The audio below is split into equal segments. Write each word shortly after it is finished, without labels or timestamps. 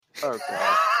Oh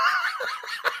god.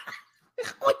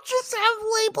 We just have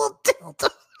labeled dildos.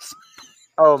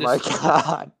 Oh my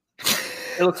god.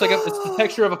 It looks like it's the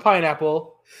texture of a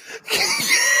pineapple.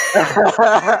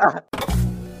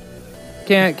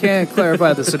 Can't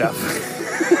clarify this enough.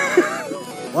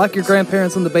 Lock your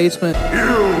grandparents in the basement.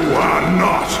 You are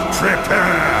not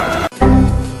prepared!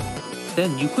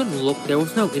 Then you couldn't look. There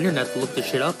was no internet to look the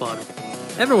shit up on.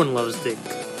 Everyone loves Dick.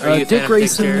 Are you a Dick fan of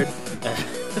Grayson. Jared?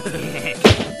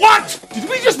 What? Did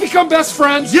we just become best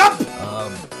friends? Yep!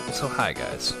 So hi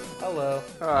guys. Hello.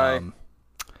 Hi.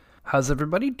 How's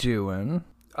everybody doing?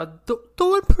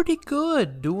 Doing pretty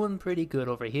good. Doing pretty good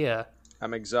over here.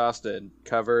 I'm exhausted,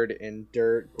 covered in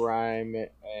dirt, grime,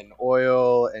 and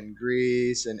oil, and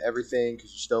grease, and everything,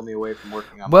 because you stole me away from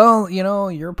working on Well, you know,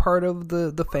 you're part of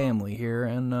the family here,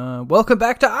 and welcome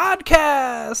back to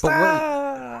Oddcast!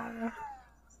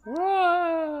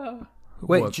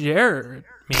 Wait, What? Jared.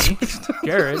 Me?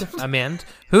 Jared. Amanda.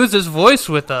 Who's this voice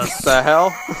with us? the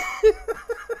hell?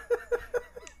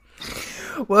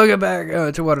 Welcome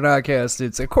back to What an Oddcast.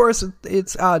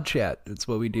 It's Odd Chat. It's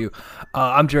what we do.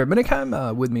 I'm Jared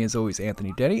Minikheim. With me, as always,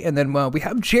 Anthony Denny. And then we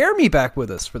have Jeremy back with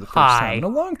us for the first time in a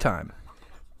long time.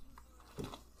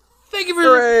 Thank you for...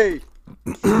 Hooray!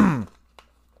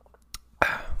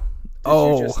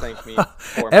 Oh, You just thank me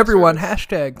for my everyone, service.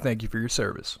 hashtag thank you for your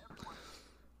service.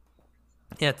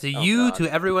 Yeah, to you, God. to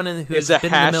everyone who's It's a been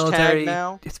in the hashtag military.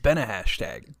 now? It's been a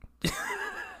hashtag.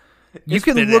 You It's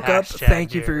can been a look up hashtag,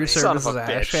 thank you for your Jeremy. service Son as of a a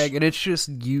bitch. hashtag, and it's just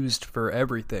used for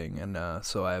everything. And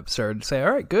so I've started to say,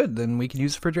 all right, good, then we can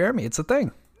use it for Jeremy. It's a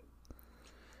thing.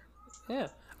 Yeah.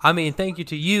 I mean, thank you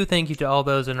to you. Thank you to all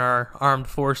those in our armed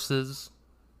forces.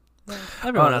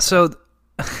 Everyone else. So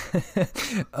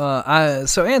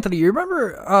Anthony, you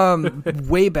remember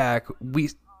way back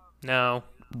No.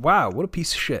 wow, what a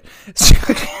piece of shit.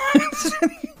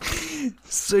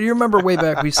 So you remember way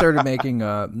back we started making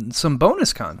some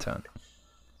bonus content.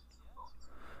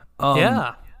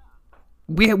 Yeah.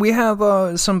 We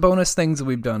have some bonus things that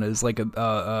we've done as like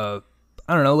a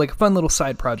I don't know, like a fun little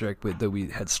side project that we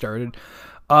had started.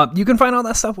 You can find all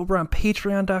that stuff over on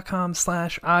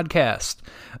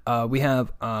patreon.com/oddcast. We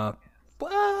have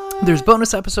there's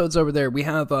bonus episodes over there. We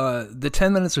have the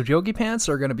 10 minutes of Yogi Pants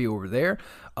are going to be over there.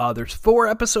 There's 4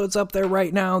 episodes up there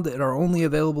right now that are only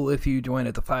available if you join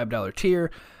at the $5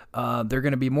 tier. There are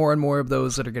going to be more and more of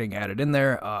those that are getting added in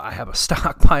there. I have a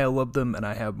stockpile of them, and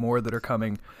I have more that are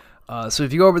coming. So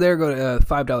if you go over there, go to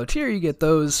 $5 tier, you get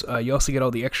those. You also get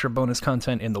all the extra bonus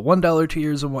content in the $1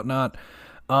 tiers and whatnot.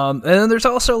 And then there's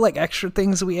also like extra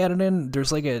things that we added in.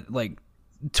 There's like a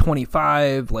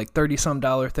 25, like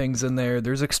 $30-some things in there.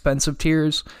 There's expensive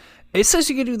tiers. It says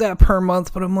you can do that per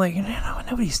month, but I'm like, no,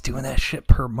 nobody's doing that shit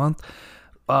per month.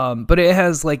 But it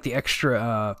has like the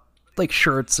extra like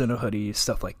shirts and a hoodie,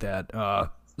 stuff like that.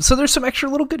 So there's some extra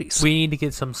little goodies. We need to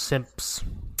get some simps.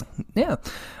 Yeah.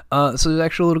 So there's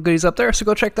extra little goodies up there. So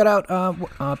go check that out.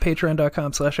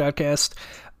 Patreon.com/Oddcast.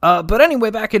 But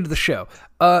anyway, back into the show.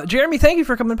 Jeremy, thank you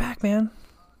for coming back, man.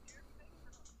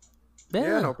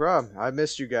 Yeah, no problem. I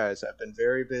missed you guys. I've been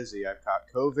very busy. I've caught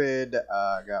COVID.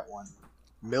 Got one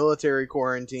military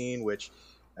quarantine, which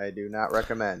I do not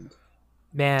recommend.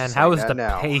 Man, Just how like was that the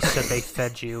now. pace that they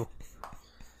fed you?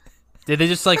 Did they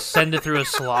just like send it through a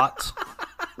slot?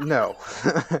 No.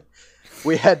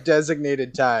 We had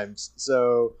designated times.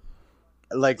 So,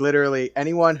 like, literally,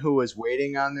 anyone who was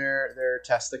waiting on their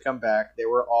test to come back, they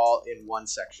were all in one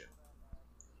section.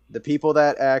 The people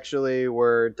that actually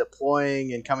were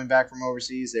deploying and coming back from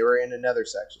overseas, they were in another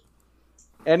section.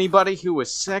 Anybody who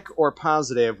was sick or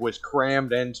positive was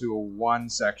crammed into one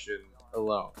section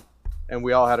alone. And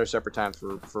we all had our separate times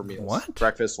for meals. What?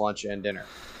 Breakfast, lunch, and dinner.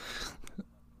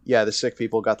 Yeah, the sick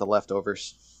people got the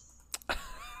leftovers.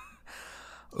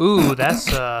 Ooh, that's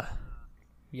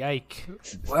yike.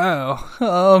 Wow.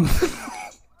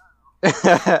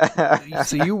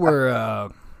 So you were, I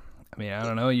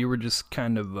don't know, you were just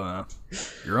kind of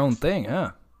your own thing,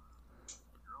 huh?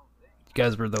 You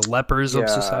guys were the lepers of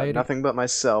society? Nothing but my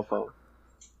cell phone.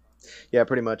 Yeah,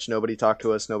 pretty much. Nobody talked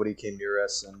to us. Nobody came near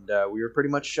us. And we were pretty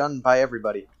much shunned by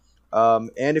everybody.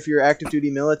 And if you're active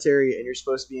duty military and you're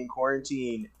supposed to be in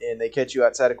quarantine and they catch you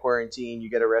outside of quarantine, you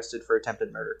get arrested for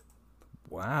attempted murder.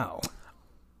 Wow.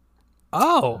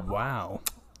 Oh, Wow.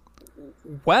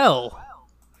 well.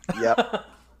 Yep.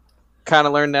 Kind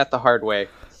of learned that the hard way.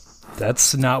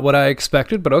 That's not what I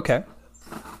expected, but okay.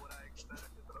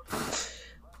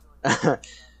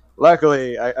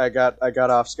 Luckily, I got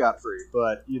off scot-free,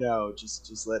 but,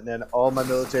 just letting all my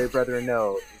military brethren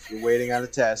know, if you're waiting on a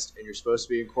test and you're supposed to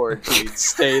be in quarantine,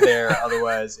 stay there,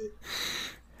 otherwise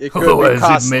it could be Otherwise, it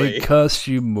costly. may cost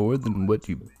you more than what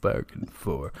you bargained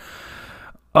for.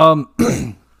 Well,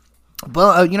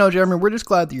 Jeremy, we're just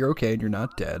glad that you're okay and you're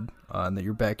not dead, and that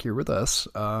you're back here with us.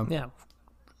 Yeah.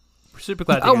 We're super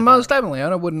glad to Oh, hear most that. definitely.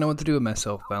 I wouldn't know what to do with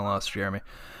myself if I lost Jeremy.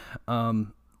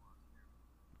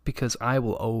 Because I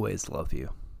will always love you.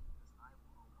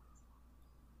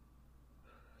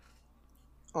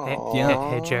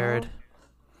 Hey, Jared.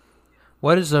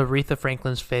 What is Aretha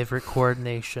Franklin's favorite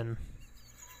coordination?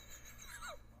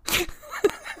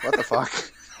 What the fuck?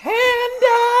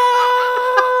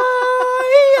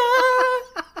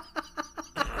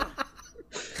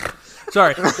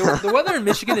 Sorry, the weather in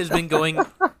Michigan has been going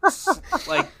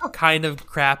like kind of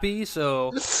crappy,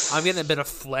 so I'm getting a bit of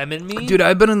phlegm in me. Dude,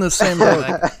 I've been in the same boat.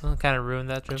 Kind of ruined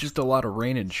that joke. Just a lot of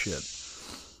rain and shit.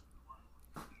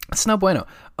 It's not bueno.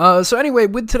 So anyway,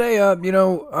 with today, I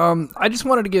just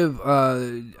wanted to give,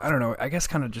 I don't know, I guess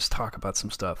kind of just talk about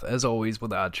some stuff, as always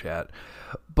with Odd Chat.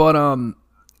 But,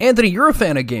 Anthony, you're a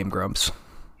fan of Game Grumps.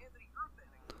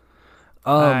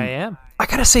 I am. I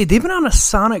gotta say, they've been on a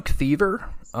Sonic fever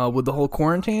with the whole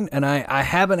quarantine, and I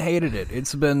haven't hated it.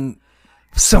 It's been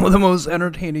some of the most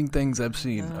entertaining things I've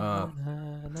seen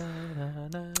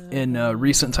in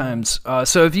recent times.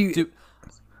 So if you... Dude,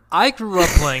 I grew up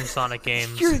playing Sonic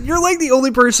games. You're like the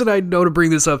only person I know to bring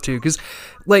this up to, because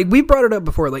like we brought it up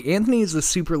before. Like Anthony is a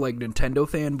super like Nintendo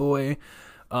fanboy,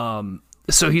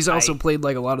 so he's also played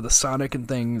like a lot of the Sonic and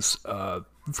things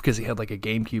because he had like a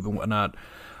GameCube and whatnot.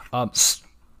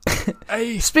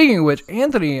 Speaking of which,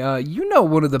 Anthony, you know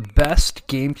one of the best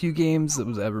GameCube games that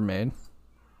was ever made.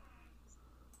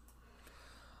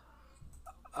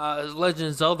 Legend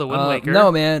of Zelda: Wind Waker. No,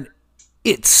 man,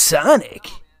 it's Sonic,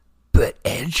 but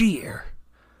edgier.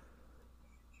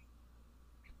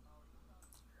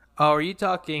 Oh, are you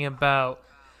talking about...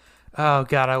 Oh,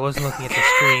 God, I wasn't looking at the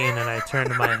screen, and I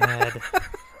turned my head.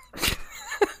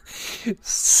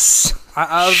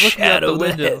 I was looking out the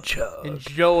window,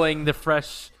 enjoying the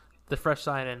fresh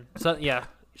sign-in. So, yeah,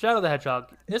 Shadow the Hedgehog.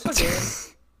 It's okay.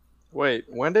 Wait,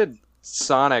 when did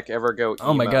Sonic ever go emo?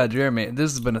 Oh my God, Jeremy,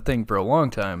 this has been a thing for a long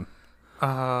time.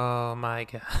 Oh, my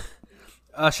God.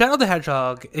 Shadow the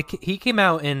Hedgehog, he came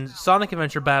out in Sonic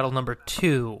Adventure Battle number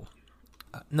 2.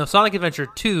 No, Sonic Adventure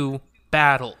 2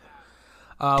 Battle,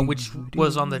 which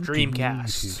was on the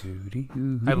Dreamcast,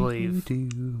 I believe.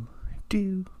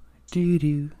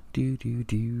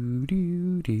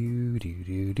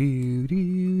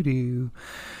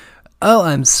 Oh,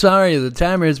 I'm sorry, the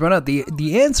timer has run out.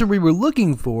 The answer we were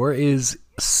looking for is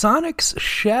Sonic's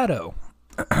Shadow.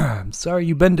 I'm sorry,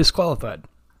 you've been disqualified.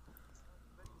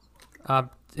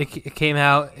 It came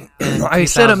out in I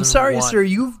said, I'm sorry, 2001. sir,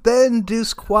 you've been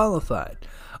disqualified.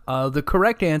 The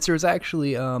correct answer is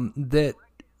actually that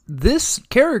this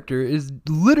character is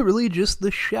literally just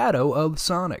the shadow of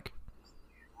Sonic.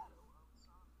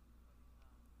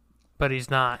 But he's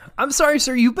not. I'm sorry,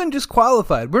 sir, you've been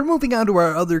disqualified. We're moving on to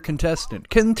our other contestant.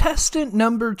 Contestant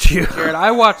number 2. Jared,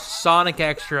 I watched Sonic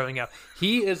X growing up.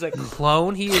 He is a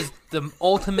clone. He is the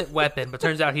ultimate weapon, but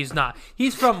turns out he's not.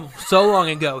 He's from so long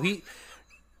ago.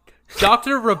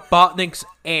 Dr. Robotnik's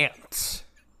aunt,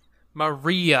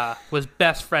 Maria, was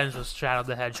best friends with Shadow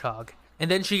the Hedgehog. And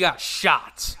then she got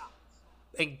shot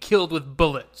and killed with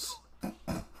bullets.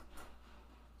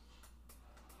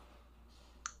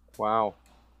 Wow.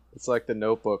 It's like the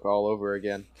Notebook all over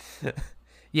again.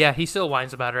 Yeah, he still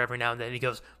whines about her every now and then. He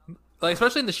goes, like,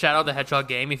 especially in the Shadow the Hedgehog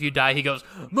game, if you die, he goes,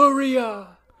 Maria!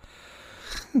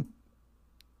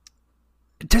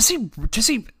 Does he does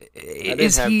he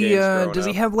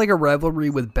have like a rivalry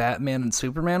with Batman and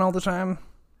Superman all the time?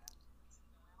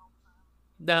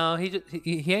 No,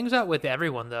 he hangs out with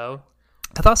everyone, though.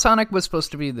 I thought Sonic was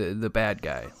supposed to be the bad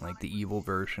guy, like the evil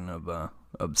version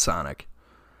of Sonic.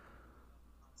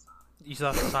 You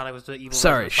thought Sonic was the evil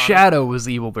Sorry, version of Sonic? Shadow was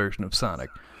the evil version of Sonic.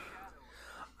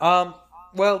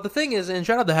 Well, the thing is, in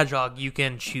Shadow the Hedgehog, you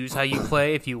can choose how you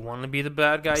play. If you want to be the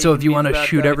bad guy, So if you want wanna to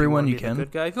shoot everyone, you you can? Be the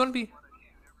good guy. If you want to be,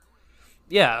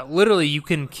 yeah, literally, you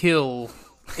can kill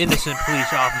innocent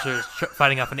police officers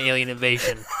fighting off an alien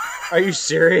invasion. Are you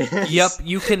serious? Yep,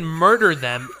 you can murder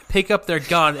them, pick up their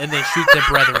gun, and then shoot their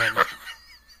brethren.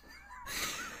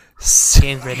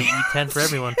 Game's ready to eat 10 for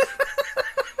everyone.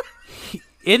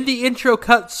 In the intro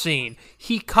cutscene,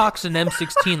 he cocks an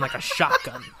M16 like a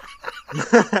shotgun.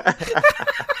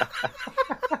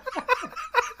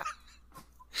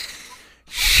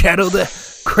 Shadow the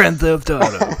Grand Theft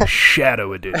Auto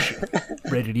Shadow Edition.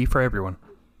 Rated E for everyone.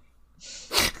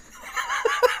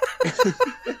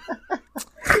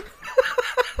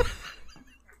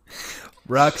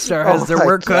 Rockstar has their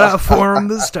work cut out for him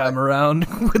this time around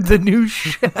with the new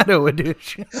Shadow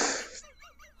Edition.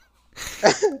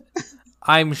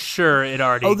 I'm sure it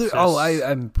already exists.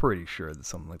 I'm pretty sure that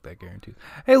something like that guaranteed.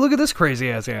 Hey, look at this crazy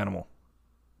ass animal.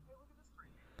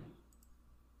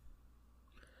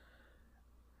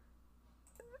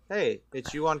 Hey,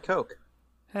 it's you on coke.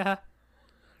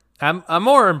 I'm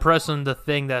more impressed with the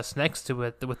thing that's next to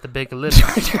it with the big lips.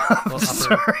 I'm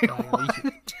sorry.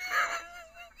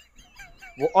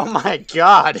 Well, oh my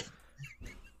god.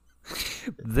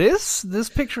 This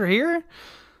picture here?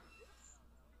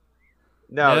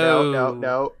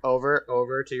 No.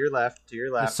 Over to your left.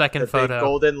 The second the photo. Big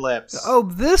golden lips. Oh,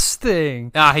 this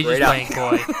thing. He's Right just up. playing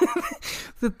coy.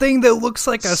 The thing that looks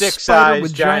like a 6 spider eyes,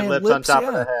 with giant lips on top yeah.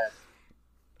 of the head.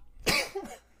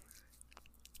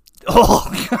 Oh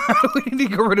god, we need to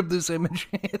get rid of this image.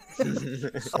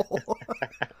 The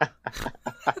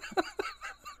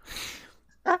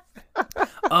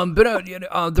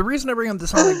reason I bring up the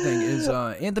Sonic thing is,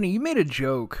 Anthony, you made a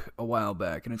joke a while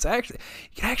back, and you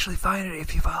can actually find it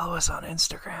if you follow us on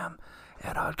Instagram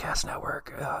at Oddcast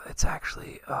Network. It's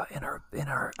actually in our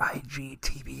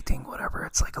IGTV thing, whatever.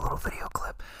 It's like a little video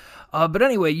clip. But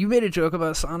anyway, you made a joke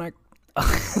about Sonic.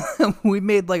 We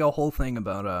made like a whole thing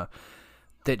about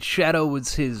that Shadow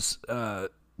was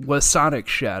was Sonic's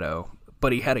shadow,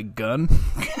 but he had a gun.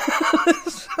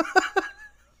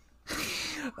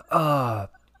 Like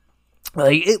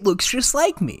it looks just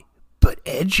like me, but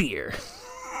edgier.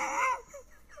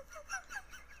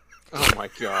 Oh my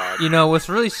god. You know, what's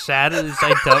really sad is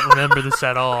I don't remember this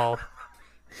at all.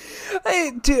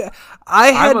 Hey, dude,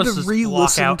 I had must to just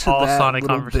re-listen block out to all that Sonic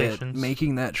little conversations. bit,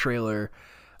 making that trailer.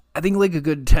 I think like a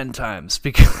good 10 times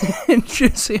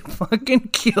because it fucking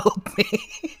killed me.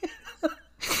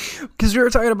 Because we were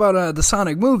talking about the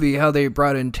Sonic movie, how they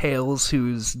brought in Tails,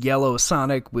 who's yellow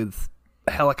Sonic with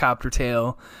a helicopter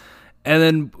tail, and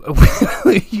then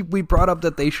we brought up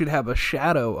that they should have a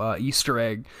Shadow Easter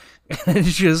egg. And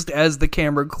it's just as the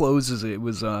camera closes, it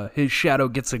was his shadow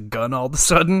gets a gun all of a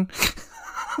sudden.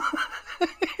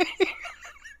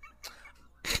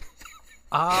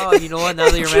 Oh, you know what? Now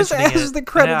that you're Just mentioning as it, the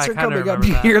credits I are kinda coming up, remember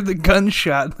you that. hear the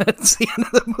gunshot. That's the end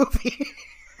of the movie.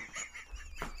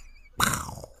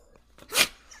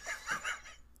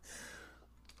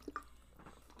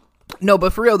 No,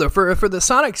 but for real though, for the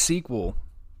Sonic sequel,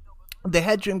 they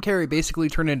had Jim Carrey basically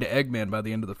turn into Eggman by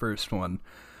the end of the first one.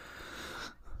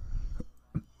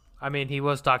 I mean, he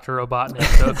was Dr. Robotnik,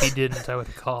 so if he didn't, I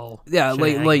would call. Yeah,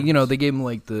 like shenanigans. they gave him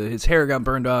like his hair got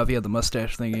burned off, he had the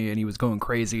mustache thingy, and he was going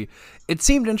crazy. It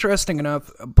seemed interesting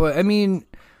enough, but I mean,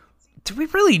 do we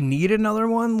really need another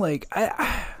one? Like,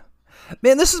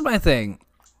 man, this is my thing.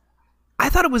 I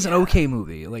thought it was an okay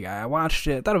movie. Like, I watched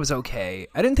it, thought it was okay.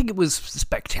 I didn't think it was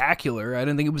spectacular. I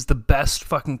didn't think it was the best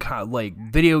fucking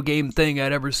video game thing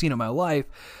I'd ever seen in my life.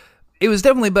 It was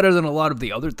definitely better than a lot of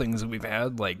the other things that we've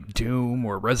had, like Doom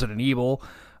or Resident Evil,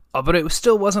 but it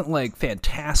still wasn't like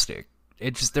fantastic.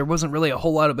 It just there wasn't really a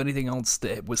whole lot of anything else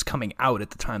that was coming out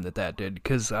at the time that did,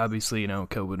 because obviously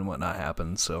COVID and whatnot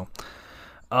happened. So,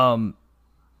 but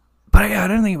yeah, I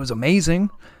didn't think it was amazing.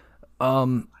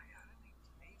 Am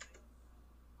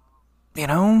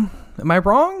I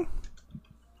wrong?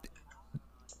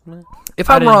 If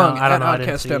I'm wrong, I don't at know. I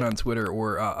didn't see oddcast10 it. on Twitter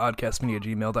or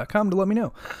oddcastmedia@gmail.com to let me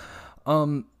know.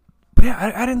 But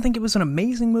yeah, I didn't think it was an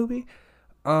amazing movie.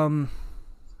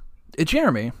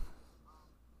 Jeremy,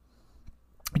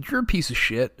 you're a piece of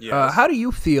shit. Yes. How do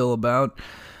you feel about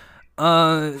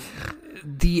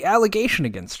the allegation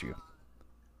against you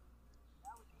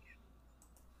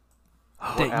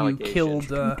that you allegation?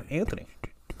 killed Anthony?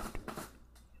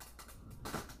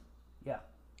 Yeah.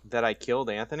 That I killed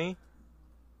Anthony?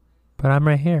 But I'm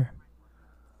right here.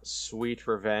 Sweet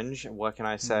revenge. What can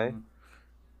I say?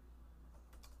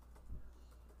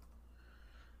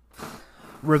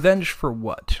 Revenge for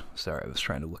what? Sorry, I was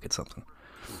trying to look at something.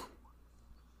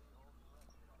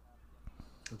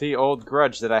 The old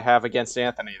grudge that I have against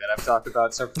Anthony that I've talked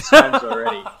about several times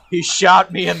already. He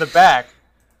shot me in the back.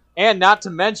 And not to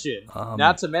mention,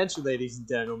 ladies and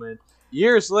gentlemen,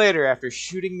 years later after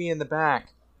shooting me in the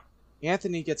back,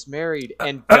 Anthony gets married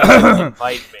and doesn't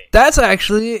invite me. That's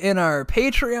actually in our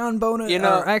Patreon bonus. You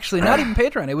know- or actually, not even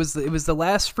Patreon. It was the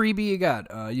last freebie you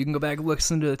got. You can go back and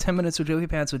listen to 10 Minutes with Joey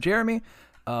Pants with Jeremy,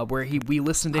 where we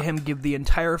listened to him give the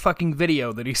entire fucking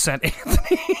video that he sent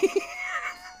Anthony.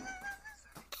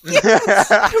 Are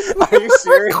you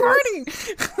serious? Recording.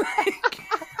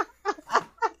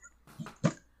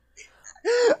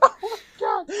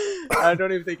 I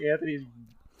don't even think Anthony's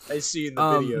has seen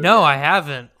the video. No, yet. I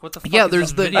haven't. What the fuck? Yeah, is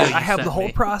there's this video I you have sent the whole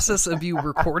me? process of you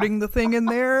recording the thing in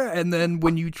there, and then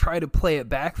when you try to play it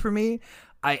back for me,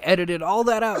 I edited all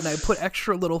that out and I put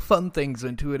extra little fun things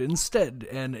into it instead,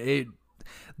 and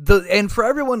And for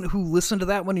everyone who listened to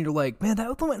that one, you're like, man,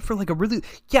 that one went for like a really...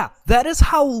 Yeah, that is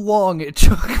how long it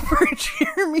took for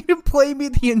Jeremy to play me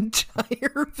the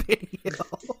entire video.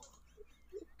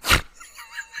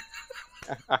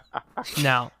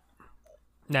 Now,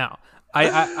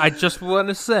 I just want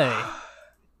to say,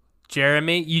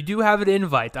 Jeremy, you do have an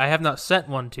invite. I have not sent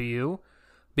one to you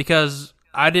because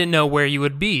I didn't know where you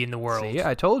would be in the world. See,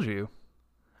 I told you.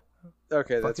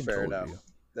 Okay, that's Fucking fair told enough. you.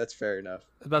 That's fair enough.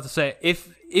 I was about to say,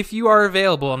 if you are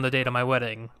available on the date of my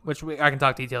wedding, which I can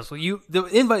talk details. So the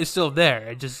invite is still there.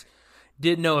 I just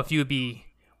didn't know if you would be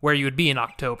where you would be in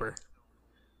October.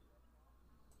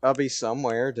 I'll be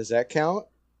somewhere. Does that count?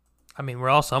 I mean, we're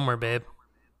all somewhere, babe.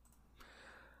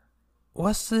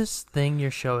 What's this thing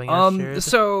you're showing us?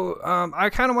 Jared? I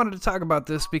kind of wanted to talk about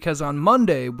this because on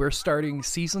Monday we're starting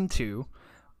season 2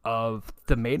 of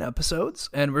the main episodes,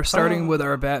 and we're starting with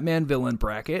our Batman villain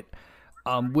bracket,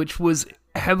 which was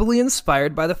heavily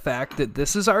inspired by the fact that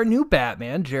this is our new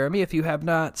Batman. Jeremy, if you have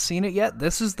not seen it yet,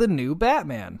 this is the new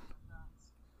Batman.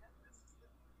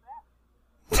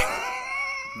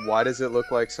 Why does it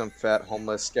look like some fat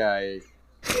homeless guy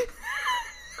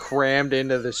crammed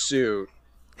into the suit?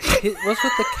 What's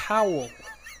with the cowl?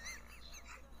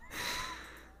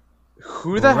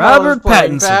 Who the hell Robert is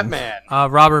playing Pattinson. Batman?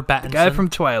 Robert Pattinson. The guy from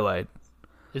Twilight.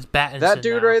 is Pattinson. That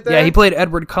dude now. right there? Yeah, he played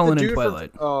Edward Cullen The in dude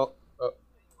Twilight.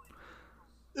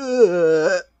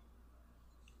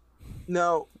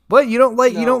 No. What, you don't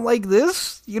like? You No. don't like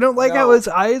this? You don't like how No. his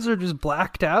eyes are just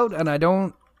blacked out, and I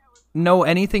don't know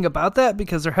anything about that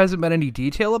because there hasn't been any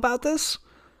detail about this.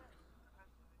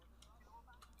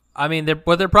 I mean,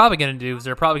 what they're probably going to do is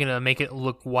they're probably going to make it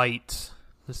look white.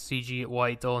 The CG it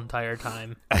white the whole entire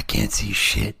time. I can't see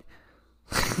shit.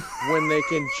 When they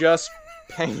can just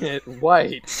paint it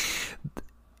white.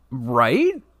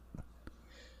 Right?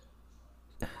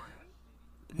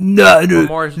 No, Or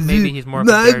more, maybe he's more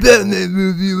prepared.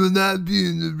 movie will not be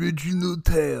an original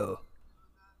tale.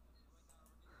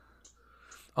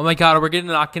 Oh my god, are we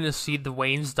not going to see the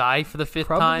Waynes die for the fifth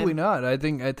time? Probably not. I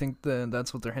think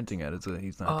that's what they're hinting at. Is that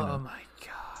he's not Oh gonna. my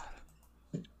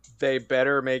god. They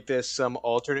better make this some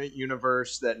alternate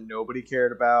universe that nobody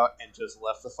cared about and just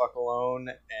left the fuck alone,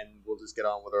 and we'll just get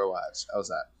on with our lives. How's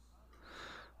that?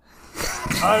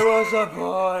 I was a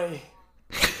boy.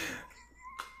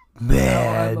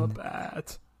 Man. I'm a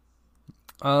bat.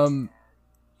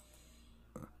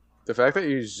 The fact that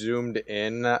you zoomed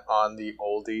in on the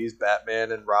oldies,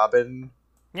 Batman and Robin,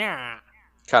 Yeah.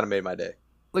 kind of made my day.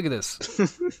 Look at this.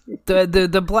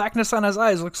 the blackness on his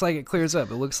eyes looks like it clears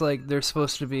up. It looks like they're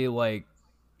supposed to be like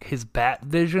his bat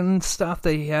vision stuff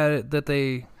that he had that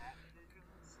they.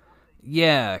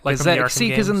 Yeah, Like because from the Arkham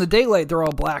because in games? the daylight they're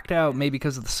all blacked out, maybe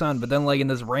because of the sun. But then, like in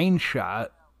this rain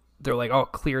shot, they're like all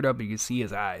cleared up. And you can see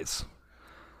his eyes.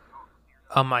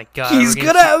 Oh my god. He's we're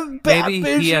gonna have bat Maybe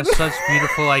vision. he has such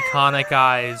beautiful, iconic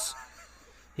eyes.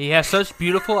 He has such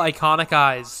beautiful, iconic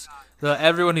eyes that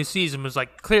everyone who sees him is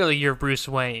like, clearly you're Bruce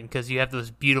Wayne because you have those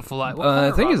beautiful eyes.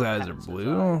 I think his eyes are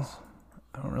blue.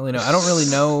 I don't really know. I don't really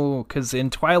know because in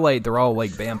Twilight they're all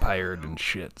like vampired and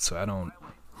shit. So I don't.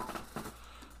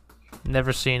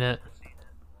 Never seen it.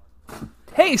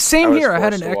 Hey, same I was here. I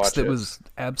had forced an to ex watch that it. was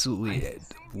absolutely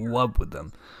in love with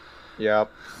them.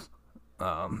 Yep.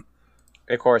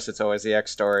 Of course, it's always the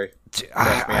X story.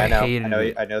 Trust me, I know. hated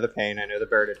it. I know the pain. I know the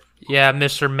burden. Yeah,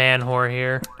 Mr. Manwhore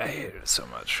here. I hated it so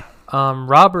much.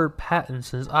 Robert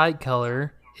Pattinson's eye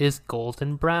color is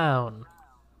golden brown.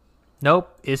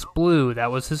 Nope, it's blue.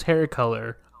 That was his hair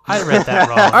color. I read that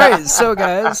wrong. All right, so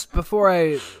guys, before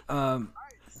I'm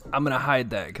gonna hide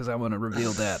that because I want to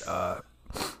reveal that.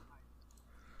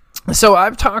 So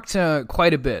I've talked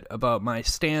quite a bit about my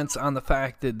stance on the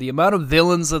fact that the amount of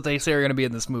villains that they say are gonna be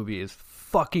in this movie is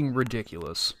fucking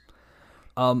ridiculous.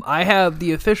 I have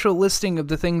the official listing of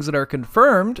the things that are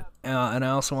confirmed, and I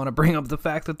also want to bring up the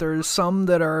fact that there's some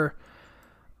that are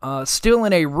still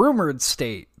in a rumored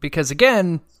state. Because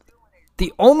again,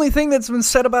 the only thing that's been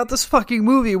said about this fucking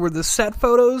movie were the set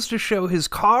photos to show his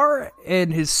car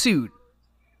and his suit.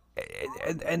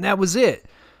 And that was it.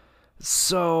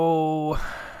 So...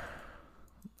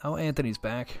 Oh, Anthony's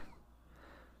back.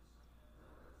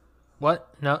 What?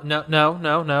 No. I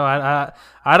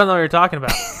don't know what you're talking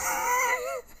about.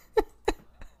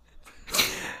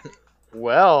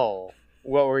 Well,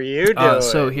 what were you doing?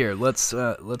 So here, let's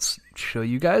show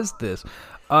you guys this.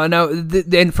 Now,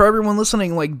 and for everyone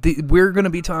listening, we're going to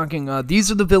be talking.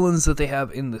 These are the villains that they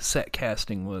have in the set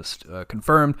casting list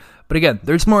confirmed. But again,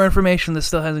 there's more information that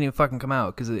still hasn't even fucking come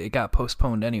out because it got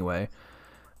postponed anyway.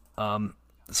 So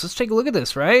let's take a look at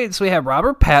this, right? So we have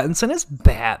Robert Pattinson as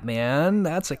Batman.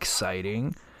 That's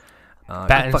exciting.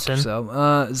 Go fuck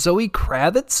yourself. Zoe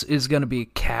Kravitz is gonna be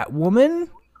Catwoman.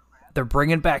 They're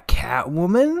bringing back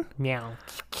Catwoman. Meow.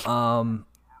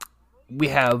 We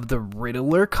have the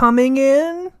Riddler coming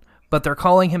in, but they're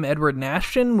calling him Edward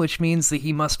Nashton, which means that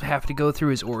he must have to go through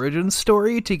his origin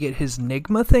story to get his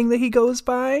Nigma thing that he goes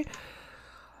by.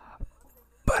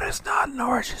 But it's not an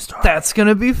origin story. That's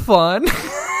gonna be fun.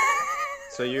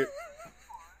 So you.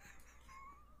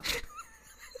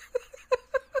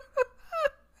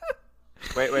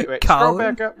 Wait. Scroll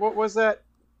Colin? back up. What was that?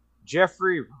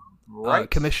 Jeffrey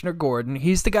Wright? Commissioner Gordon.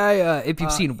 He's the guy. If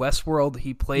you've seen Westworld,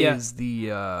 he plays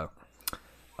the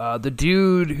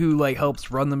dude who like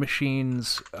helps run the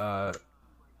machines. Bernard.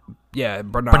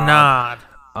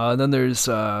 Then there's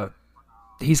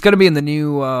he's gonna be in the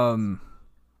new.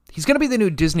 He's gonna be the new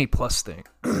Disney Plus thing.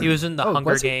 He was in the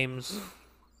Hunger Games.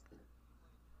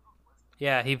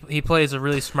 Yeah, he plays a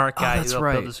really smart guy who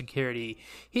helped build the security.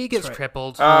 He gets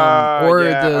crippled.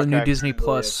 New Disney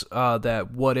Plus,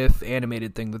 that What If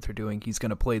animated thing that they're doing. He's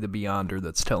going to play the Beyonder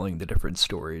that's telling the different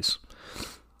stories.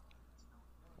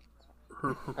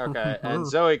 Okay, and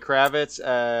Zoe Kravitz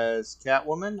as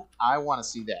Catwoman. I want to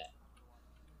see that.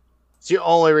 It's the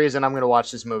only reason I'm going to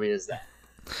watch this movie is that.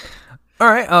 All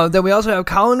right, then we also have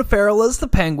Colin Farrell as the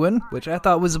Penguin, which I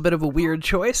thought was a bit of a weird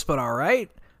choice, but all right.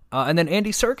 And then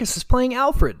Andy Serkis is playing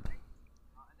Alfred.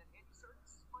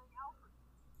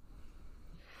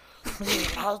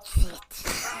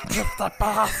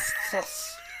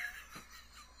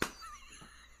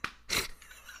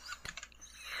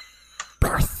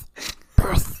 Birth.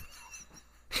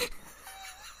 You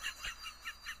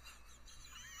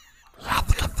have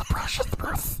to get the brush at the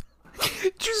birth.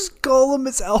 Just call him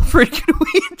as Alfred. Can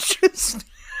we just...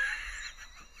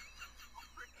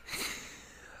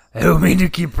 I don't mean to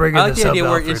keep bringing this up,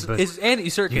 Alfred, but is Andy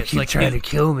Serkis. you keep trying to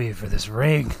kill me for this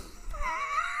ring.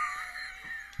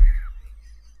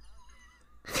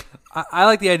 I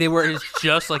like the idea where it's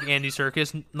just like Andy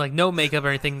Serkis, like no makeup or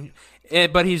anything,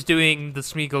 but he's doing the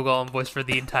Smeagol Gollum voice for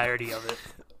the entirety of it.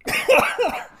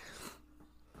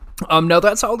 No,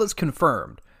 that's all that's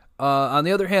confirmed. On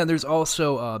the other hand, there's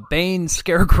also Bane,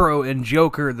 Scarecrow, and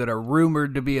Joker that are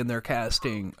rumored to be in their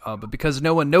casting, but because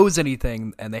no one knows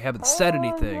anything and they haven't said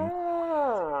anything,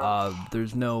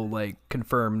 there's no like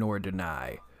confirm nor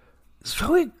deny.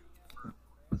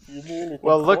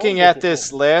 Well, looking at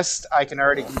this list, I can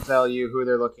already tell you who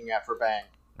they're looking at for Bang.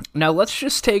 Now let's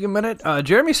just take a minute.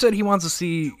 Jeremy said he wants to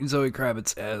see Zoe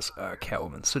Kravitz as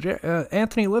Catwoman. So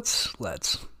Anthony, let's.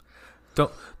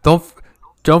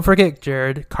 Don't forget,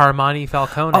 Jared, Carmine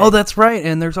Falcone. Oh, that's right,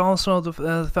 and there's also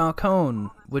the Falcone,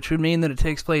 which would mean that it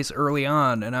takes place early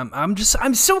on, and I'm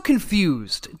so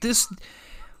confused.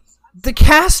 The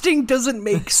casting doesn't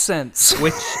make sense.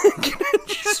 Which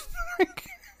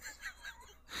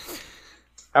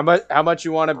How much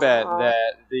you want to bet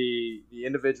that the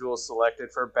individuals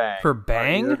selected for Bang are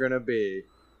either going to be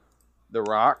The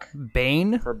Rock,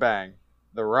 Bane for Bang,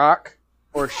 The Rock,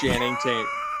 or Channing Tatum?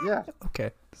 Yeah. Okay,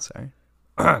 sorry.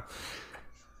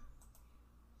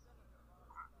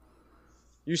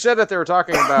 You said that they were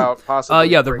talking about possibly.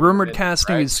 The rumored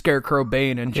casting right? is Scarecrow,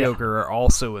 Bane, and Joker are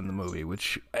also in the movie,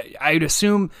 which I'd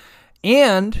assume.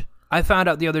 And I found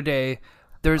out the other day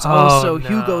there's also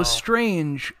Hugo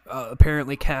Strange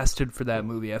apparently casted for that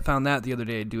movie. I found that the other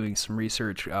day doing some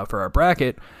research for our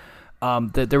bracket.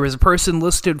 That there was a person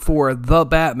listed for the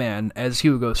Batman as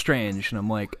Hugo Strange, and I'm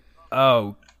like,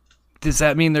 oh. Does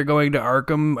that mean they're going to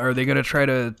Arkham? Are they going to try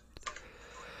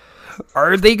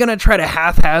to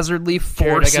haphazardly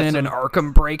force in an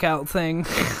Arkham breakout thing?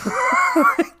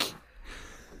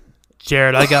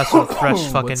 Jared, I got some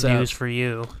fresh fucking news for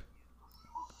you.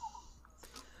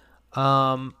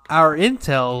 Our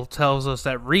intel tells us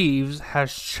that Reeves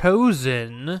has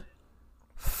chosen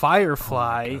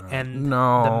Firefly and the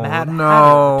Mad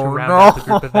Hatter to round out the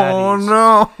group of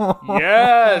baddies.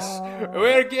 Yes!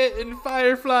 We're getting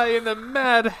Firefly and the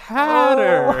Mad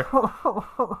Hatter!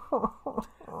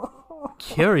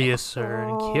 Curious, sir,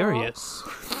 and curious.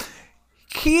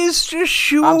 He's just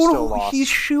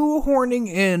shoehorning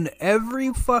in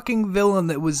every fucking villain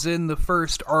that was in the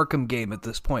first Arkham game at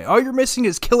this point. All you're missing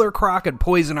is Killer Croc and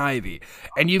Poison Ivy,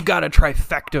 and you've got a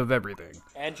trifecta of everything.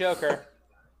 And Joker.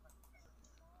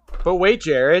 But wait,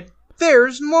 Jared,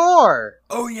 there's more!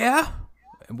 Oh, yeah?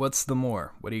 And what's the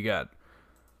more? What do you got?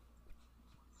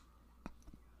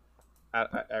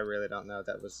 I really don't know.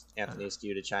 That was Anthony's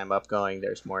cue to chime up going,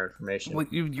 there's more information. Well,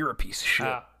 you're a piece of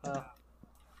shit.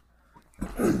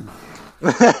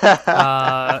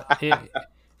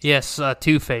 Yes,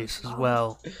 Two-Face as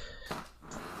well.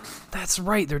 That's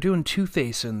right, they're doing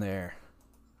Two-Face in there.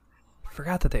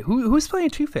 Forgot that who's playing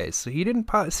Two-Face? So he didn't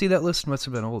see that list. Must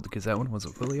have been old because that one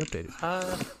wasn't fully updated.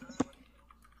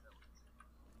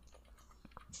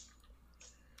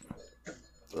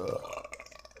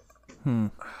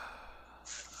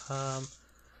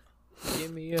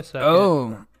 Give me a second.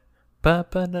 Oh.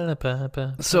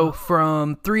 Ba-ba-da-da-ba-ba. So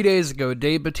from 3 days ago,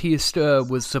 Dave Bautista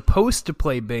was supposed to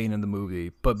play Bane in the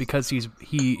movie, but because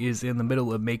he is in the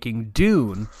middle of making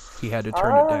Dune, he had to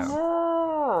turn it down.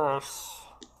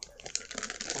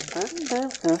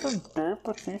 Isn't Dave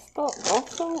Bautista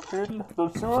also in the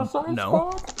Suicide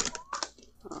No.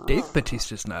 Squad? Dave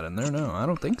Bautista's not in there. No, I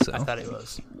don't think so. I thought he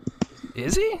was.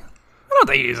 Is he? I don't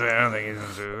think he's in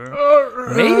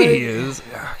there. Maybe he is.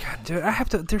 Oh, God, dude,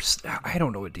 I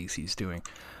don't know what DC's doing.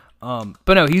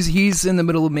 But no, he's in the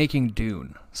middle of making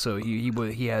Dune, so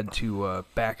he had to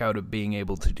back out of being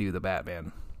able to do the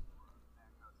Batman.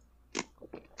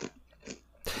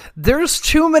 There's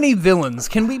too many villains.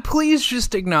 Can we please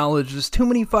just acknowledge there's too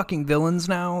many fucking villains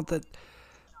now that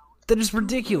is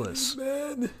ridiculous.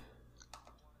 Man.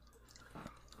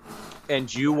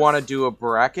 And you want to do a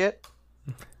bracket?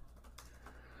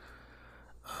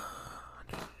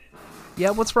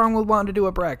 Yeah, what's wrong with wanting to do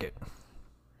a bracket?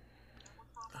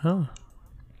 Oh.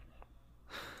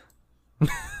 I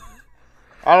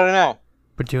don't know.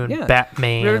 We're doing Yeah.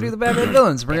 Batman. We're gonna do the Batman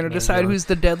villains. We're gonna Batman decide villain. who's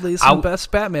the deadliest and best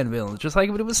Batman villains, just like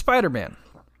if it was Spider-Man.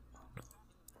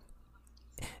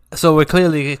 So we're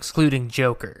clearly excluding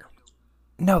Joker.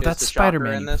 No, Is that's the Shocker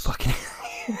Spider-Man. in you this? Fucking.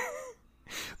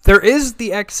 There is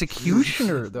the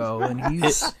Executioner though, and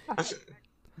he's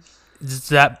Does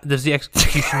the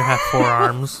Executioner have 4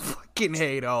 arms? fucking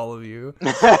hate all of you.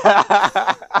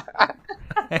 I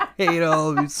hate all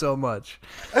of you so much.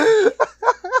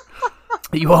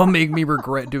 You all make me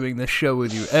regret doing this show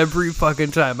with you every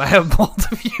fucking time I have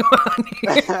both of you on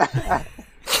here.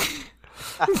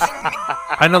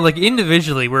 I know, like,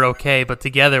 individually we're okay, but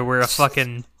together we're a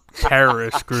fucking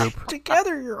terrorist group.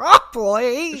 Together, you're awful. I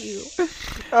hate you.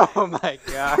 Oh my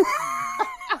god.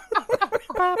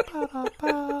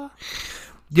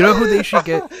 You know who they should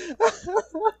get?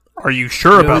 Are you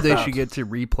sure You know who about they that? should get to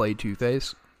replay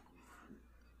Two-Face?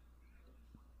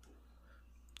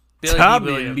 Billy D.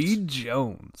 Tommy Williams. Lee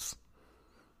Jones.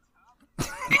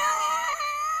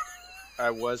 I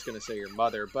was gonna say your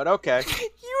mother, but okay.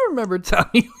 You remember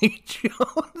Tommy Lee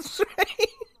Jones, right?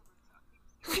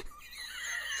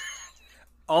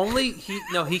 Only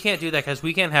he can't do that because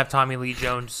we can't have Tommy Lee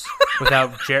Jones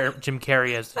without Jim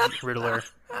Carrey as the Riddler.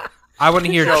 I want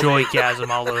to hear Joygasm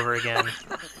all over again.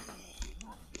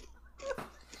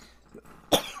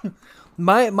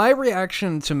 My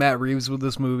reaction to Matt Reeves with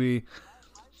this movie,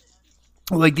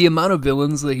 like the amount of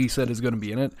villains that he said is going to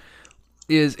be in it,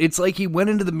 is it's like he went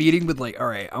into the meeting with like, all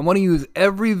right, I want to use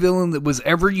every villain that was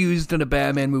ever used in a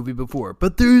Batman movie before,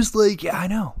 but there's like, yeah, I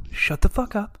know, shut the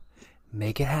fuck up,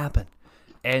 make it happen.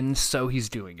 And so he's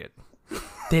doing it.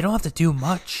 They don't have to do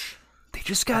much. They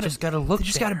just gotta look They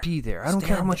just there. gotta be there. I don't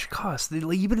care how much it costs.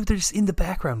 Like, even if they're just in the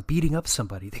background beating up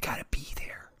somebody, they gotta be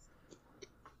there.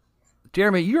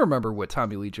 Jeremy, you remember what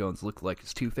Tommy Lee Jones looked like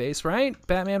as Two-Face, right?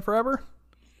 Batman Forever?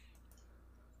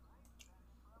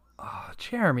 Oh,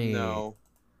 Jeremy. No.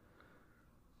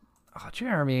 Oh,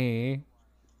 Jeremy.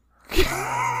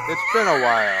 It's been a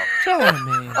while.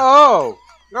 Jeremy. Oh,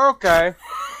 okay.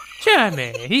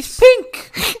 Jeremy. He's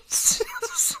pink.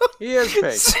 He is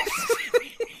pink.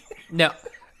 No.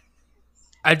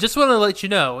 I just want to let you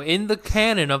know, in the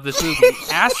canon of this movie,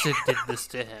 acid did this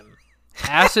to him.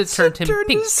 Acid turned him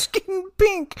pink. his skin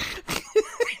pink.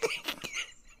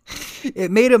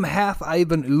 It made him half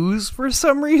Ivan Ooze for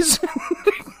some reason.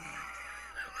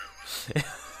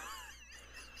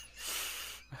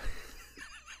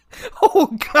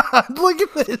 Oh God! Look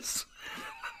at this.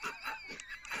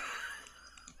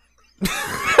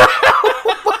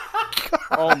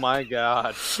 Oh my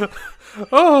god.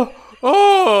 Oh,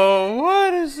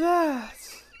 what is that?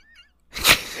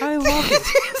 I love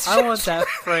it. I want that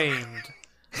framed.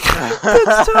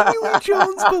 That's Tommy Lee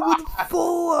Jones, but with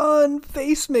full-on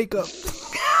face makeup.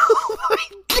 Oh my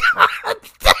God!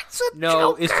 That's a No,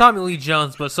 Joker. it's Tommy Lee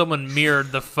Jones, but someone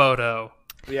mirrored the photo.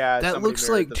 Yeah, That somebody looks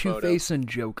mirrored like the photo. Two-Face and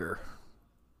Joker.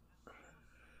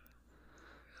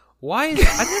 Why is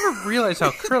I never realized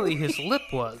how curly his lip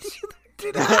was.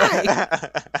 Did I?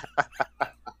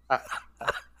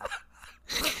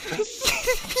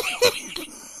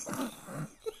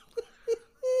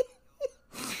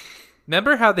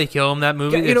 Remember how they kill him in that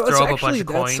movie? They it's throw up a actually,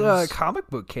 bunch of that's coins. comic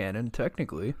book canon,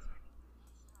 technically.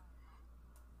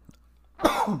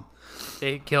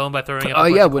 They kill him by throwing up a Oh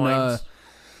bunch yeah, of when coins.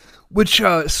 which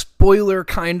spoiler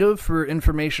kind of for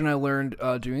information I learned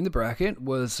doing the bracket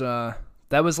was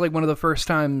That was like one of the first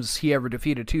times he ever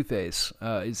defeated Two-Face,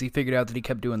 is he figured out that he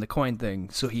kept doing the coin thing,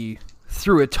 so he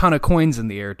threw a ton of coins in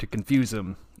the air to confuse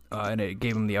him, and it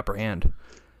gave him the upper hand.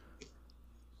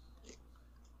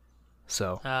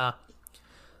 So.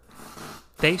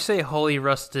 They say holy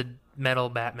rusted metal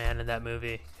Batman in that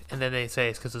movie, and then they say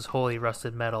it's because it's holy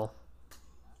rusted metal.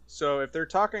 So if they're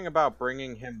talking about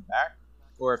bringing him back,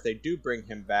 or if they do bring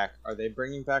him back, are they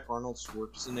bringing back Arnold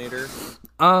Schwarzenegger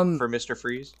for Mr.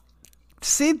 Freeze?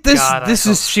 See, this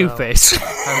is Shoeface.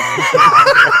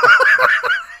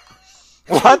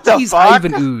 What the He's fuck?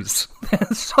 Ivan Ooze.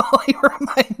 That's all he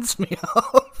reminds me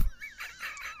of.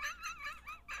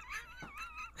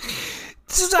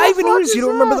 This is Ivan Ooze. You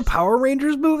don't remember the Power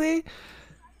Rangers movie?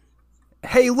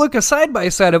 Hey, look, a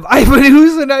side-by-side of Ivan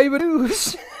Ooze and Ivan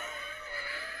Ooze.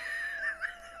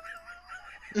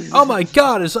 Oh my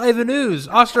god, it's Ivan Ooze.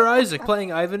 Oscar Isaac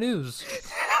playing Ivan Ooze.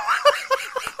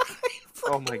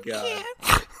 Oh my god.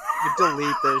 You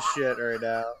delete this shit right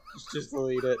now. Just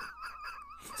delete it.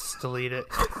 Just delete it.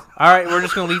 Alright, we're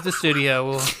just gonna leave the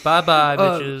studio. Bye-bye,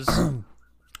 bitches.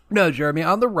 No, Jeremy,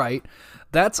 on the right,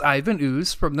 that's Ivan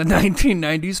Ooze from the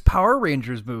 1990s Power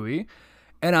Rangers movie.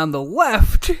 And on the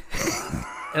left...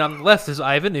 And on the left is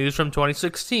Ivan Ooze from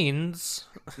 2016's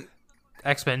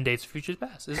X-Men Days of Future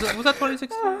Past. Was that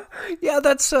 2016? Yeah,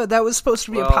 that was supposed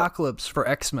to be Apocalypse for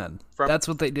X-Men. That's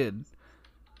what they did.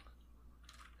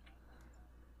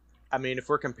 I mean, if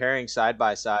we're comparing side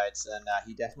by sides, then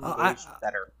he definitely aged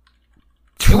better.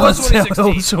 It was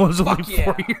 2016. It was only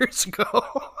Fuck 4 years ago.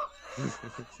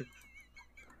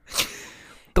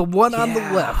 The one on the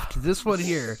left, this one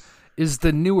here, is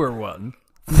the newer one.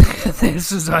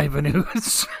 This is Ivan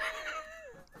Ooze.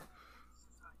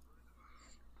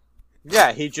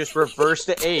 Yeah, he just reversed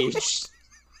the age.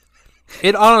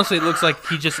 It honestly looks like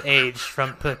he just aged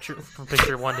from picture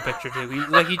 1 to picture 2.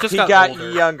 He just got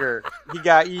older. Younger. He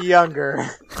got younger.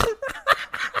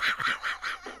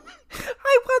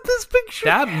 I want this picture.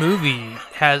 That movie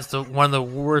has one of the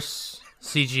worst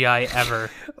CGI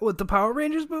ever. What, the Power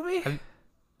Rangers movie?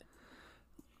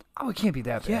 Oh, it can't be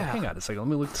that bad. Yeah. Hang on a second. Let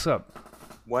me look this up.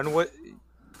 When what?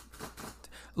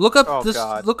 Look up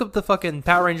God. Look up the fucking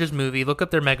Power Rangers movie. Look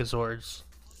up their Megazords.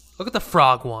 Look at the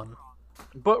frog one.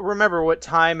 But remember what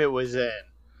time it was in.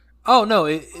 Oh no,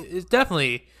 it's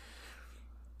definitely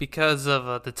because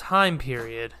of the time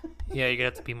period. Yeah, you're gonna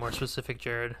have to be more specific,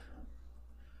 Jared.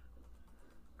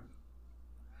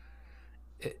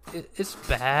 It's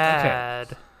bad.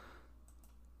 Okay.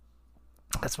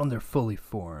 That's when they're fully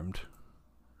formed.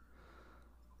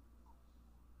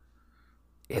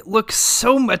 It looks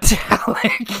so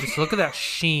metallic. Just look at that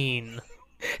sheen.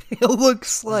 It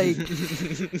looks like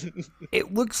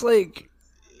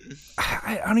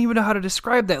I don't even know how to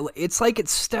describe that. It's like it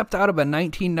stepped out of a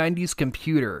 1990s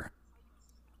computer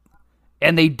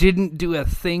and they didn't do a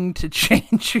thing to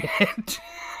change it.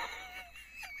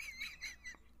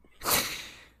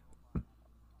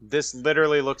 This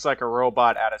literally looks like a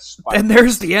robot at a spike. And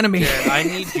there's the enemy. Jared, I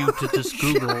need you to just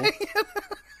Google.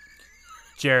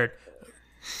 Jared,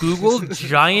 Google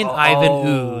giant Ivan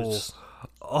Ooze.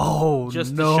 Oh,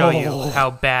 Just no. to show you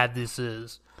how bad this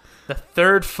is. The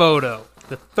third photo.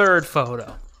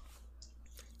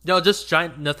 No, just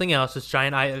giant, nothing else. Just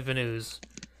giant Ivan Ooze.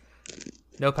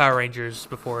 No Power Rangers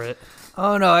before it.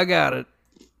 Oh, no, I got it.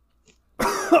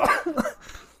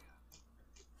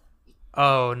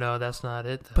 Oh, no, that's not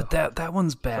it, though. But that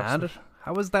one's bad.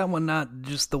 How is that one not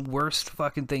just the worst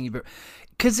fucking thing you've ever...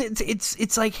 Because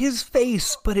it's like his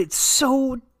face, but it's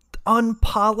so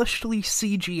unpolishedly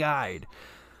CGI'd.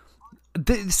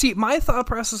 See, my thought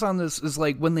process on this is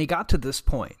like when they got to this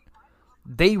point,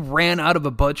 they ran out of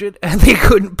a budget and they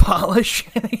couldn't polish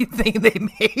anything they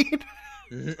made.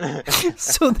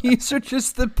 So these are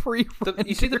just the pre-rendered.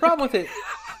 You see, the problem with it...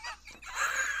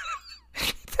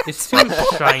 It's too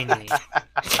shiny.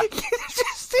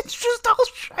 It's just all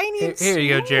shiny. Here you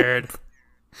go, Jared.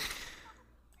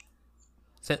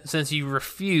 Since you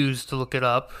refuse to look it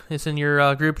up, it's in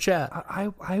your group chat.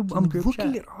 I'm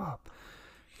looking it up.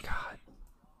 God,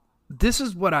 this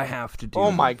is what I have to do.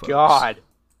 Oh my folks. god.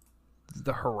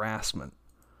 The harassment.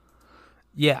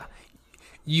 Yeah.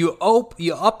 You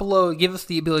upload, give us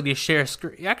the ability to share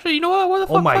screen. Actually, you know what? What the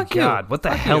fuck? Oh my Fuck you. god, what the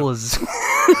Fuck hell you. is...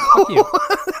 Fuck you.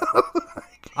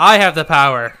 I have the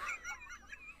power.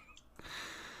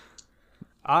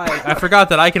 I forgot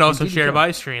that I can also share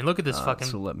my screen. Look at this fucking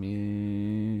So let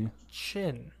me...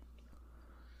 chin.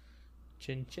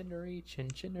 Chin-chinnery,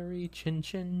 chin-chinnery,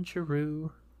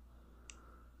 chin-chin-chiroo.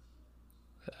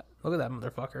 Look at that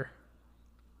motherfucker.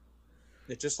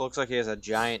 It just looks like he has a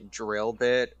giant drill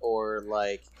bit or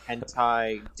like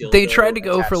hentai dildo. They tried to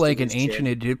go attached for like to an his ancient chin.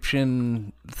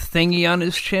 Egyptian thingy on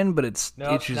his chin, but it's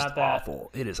Nope, just not that. awful.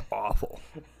 It is awful.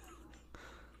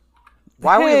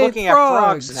 Why are we Hey, looking at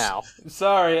frogs now?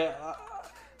 Sorry,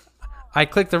 I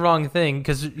clicked the wrong thing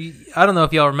because I don't know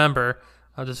if y'all remember.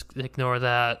 I'll just ignore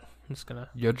that. I'm just gonna.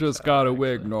 You just gotta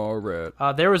ignore it.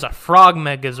 There was a frog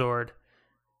Megazord.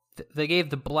 They gave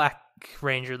the Black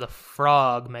Ranger the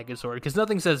frog Megazord because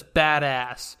nothing says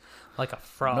badass like a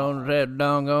frog.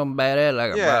 Don't go bad at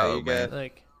like a Yeah, frog, you man. got-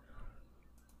 Like,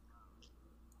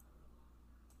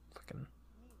 fucking.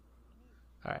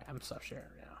 All right, I'm stop sharing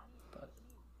now. But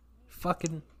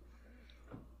fucking.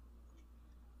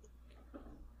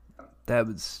 That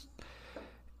was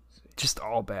just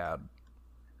all bad.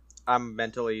 I'm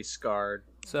mentally scarred.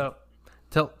 So,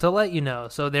 to let you know,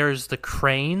 so there's the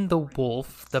crane, the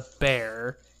wolf, the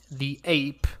bear, the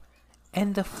ape,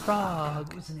 and the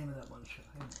frog. What's the name of that one show?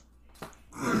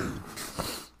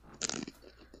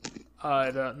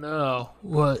 I don't know.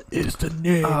 What is the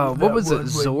name? What was it?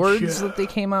 Zords that they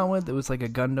came out with? It was like a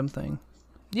Gundam thing.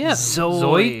 Yeah,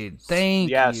 Zoid. Thank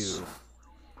Yes. you.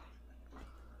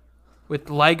 with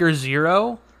Liger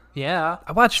Zero. Yeah.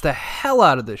 I watched the hell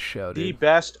out of this show, The dude.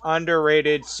 best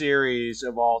underrated series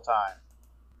of all time.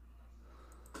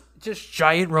 Just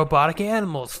giant robotic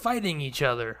animals fighting each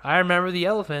other. I remember the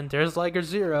elephant. There's Liger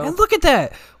Zero. And look at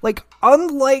that. Like,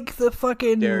 unlike the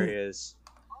fucking... There he is.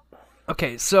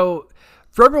 Okay, so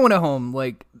for everyone at home,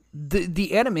 like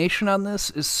the animation on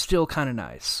this is still kind of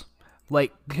nice.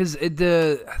 Like, because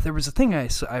there was a thing I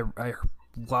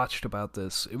watched about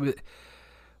this.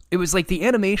 It was like the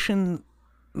animation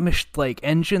like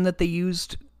engine that they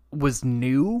used was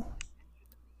new.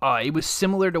 It was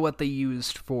similar to what they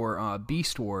used for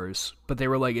Beast Wars, but they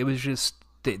were like, it was just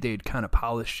they'd kind of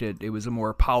polished it. It was a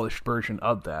more polished version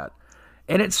of that.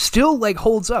 And it still like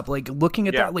holds up. Like looking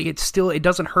at that, like it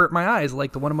doesn't hurt my eyes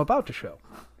like the one I'm about to show.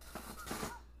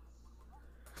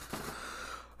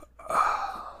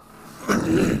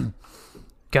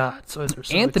 God, so they're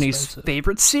so Anthony's expensive.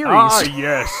 favorite series.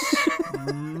 yes,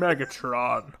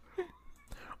 Megatron.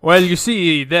 Well, you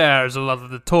see, there's a lot of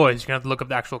the toys. You're gonna have to look up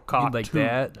the actual cartoon. Like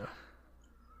that.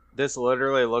 This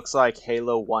literally looks like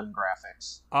Halo 1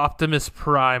 graphics. Optimus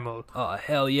Primal. Oh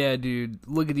hell yeah, dude!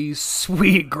 Look at these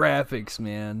sweet graphics,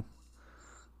 man.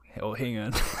 Oh, hang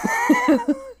on.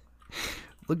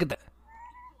 Look at that.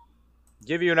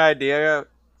 Give you an idea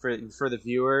for the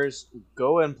viewers,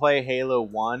 go and play Halo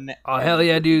 1. Oh hell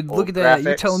yeah, dude! old Look at that.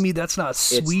 You're graphics. telling me that's not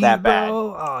sweet, that bad.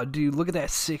 bro? Oh, dude, look at that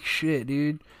sick shit,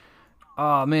 dude.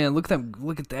 Oh man, look at them.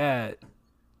 Look at that.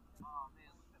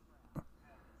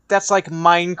 That's like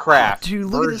Minecraft. Dude,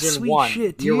 look at version this sweet 1,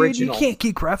 shit, the dude. original. You can't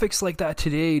get graphics like that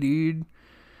today, dude.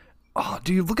 Oh,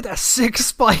 dude, look at that sick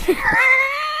spider.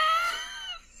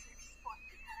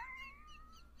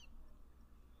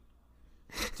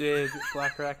 Dig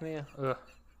Black Arachnia. Ugh.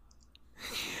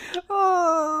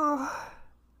 Oh.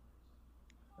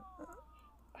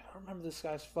 I don't remember this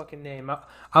guy's fucking name. I'm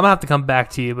gonna have to come back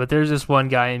to you, but there's this one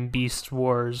guy in Beast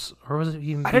Wars, or was it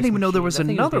even? I didn't Beast even know there Machines? was I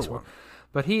think it another Beast one. Wars.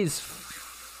 But he's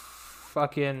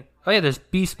fucking. Oh yeah, there's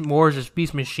Beast Wars. There's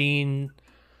Beast Machine.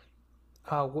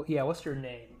 Yeah, what's your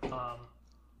name?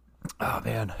 Oh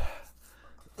man.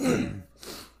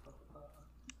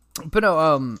 But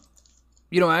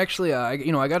no, actually, I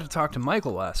got to talk to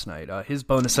Michael last night. His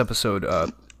bonus episode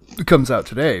comes out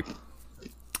today.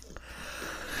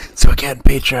 So again,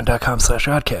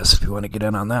 patreon.com/oddcast if you want to get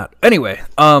in on that. Anyway,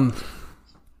 I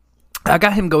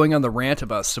got him going on the rant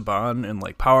about Saban and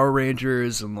like Power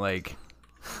Rangers and like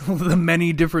the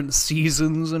many different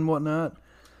seasons and whatnot.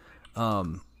 I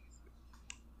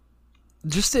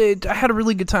had a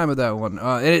really good time with that one.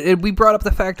 We brought up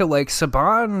the fact that like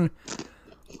Saban,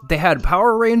 they had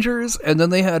Power Rangers and then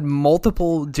they had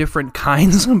multiple different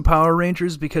kinds of Power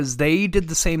Rangers because they did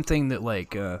the same thing that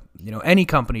like any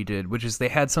company did, which is they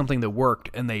had something that worked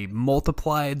and they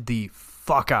multiplied the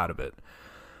fuck out of it.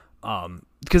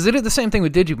 Because they did the same thing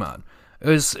with Digimon. It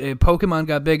was Pokemon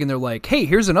got big and they're like, hey,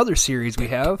 here's another series we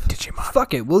have. Digimon.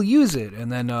 Fuck it, we'll use it.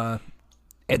 And then I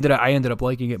ended up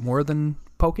liking it more than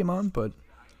Pokemon, but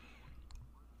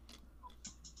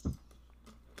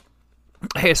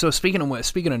hey, so speaking of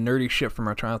nerdy shit from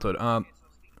our childhood,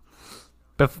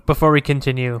 Before we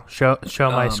continue, show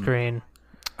my screen.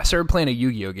 I started playing a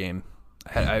Yu-Gi-Oh game.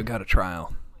 I got a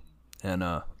trial, and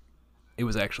it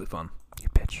was actually fun. You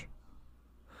bitch.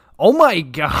 Oh my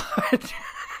god!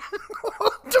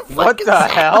 What the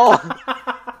hell?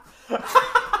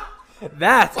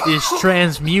 That is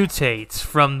Transmutates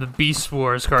from the Beast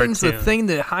Wars cartoon. Thing's the thing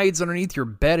that hides underneath your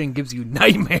bed and gives you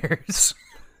nightmares.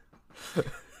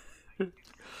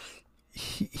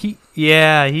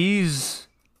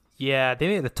 They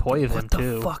made a toy of him What the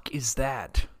too. fuck is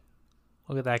that?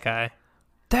 Look at that guy.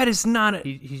 That is not a.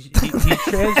 He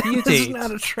transmutates. This is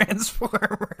not a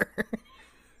transformer.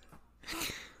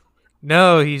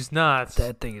 No, he's not.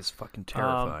 That thing is fucking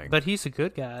terrifying. But he's a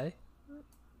good guy.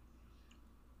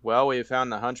 Well, we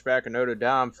found the Hunchback of Notre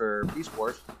Dame for Beast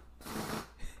Wars.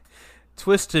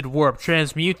 Twisted Warp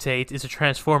Transmutate is a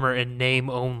transformer in name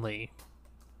only.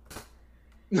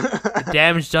 The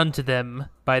damage done to them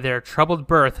by their troubled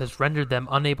birth has rendered them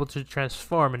unable to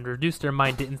transform and reduced their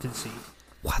mind to infancy.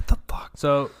 What the fuck?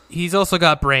 So he's also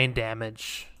got brain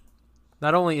damage.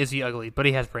 Not only is he ugly, but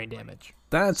he has brain damage.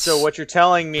 That's So what you're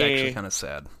telling actually me, kind of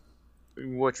sad.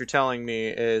 what you're telling me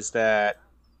is that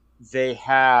they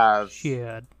have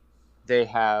Shit.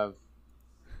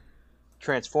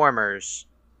 Transformers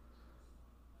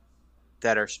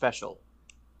that are special.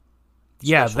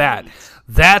 Yeah, Special needs.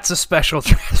 that's a special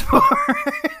transformer.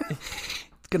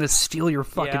 It's gonna steal your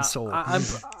fucking soul.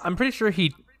 I'm pretty sure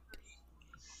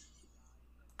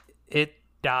it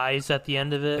dies at the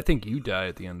end of I it. think you die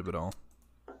at the end of it all.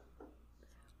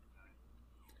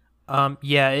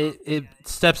 It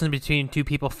steps in between two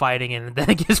people fighting and then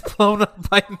it gets blown up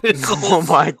by missiles. Oh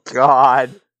my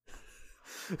god.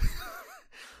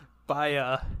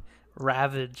 By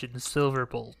Ravage and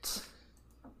Silverbolt.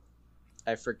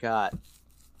 I forgot.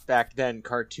 Back then,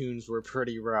 cartoons were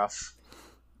pretty rough.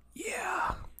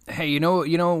 Yeah. Hey, you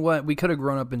know what? We could have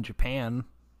grown up in Japan.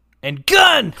 And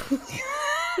gun.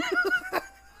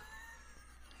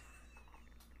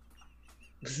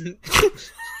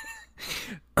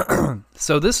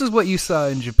 So this is what you saw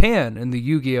in Japan in the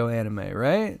Yu-Gi-Oh anime,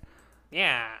 right?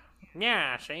 Yeah,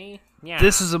 see? Yeah.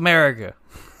 This is America.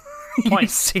 You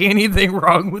see anything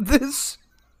wrong with this?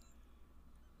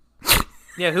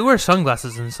 Yeah, who wears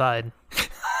sunglasses inside?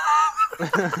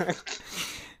 I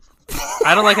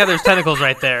don't like how there's tentacles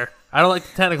right there. I don't like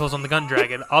the tentacles on the gun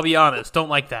dragon. I'll be honest, don't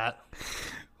like that.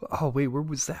 Oh wait, where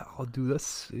was that? Oh, dude, that's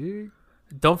sick.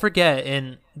 Don't forget,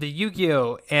 in the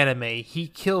Yu-Gi-Oh anime, he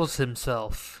kills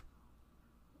himself.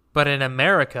 But in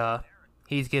America,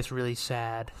 he gets really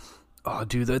sad. Oh,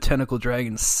 dude, that tentacle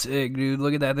dragon's sick, dude.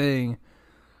 Look at that thing.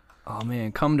 Oh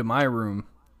man, come to my room.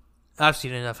 I've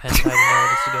seen enough hentai to know where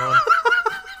this is going.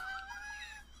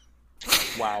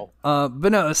 Wow.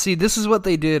 But no, see, this is what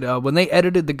they did when they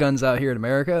edited the guns out here in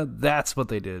America. That's what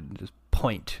they did. Just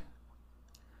point.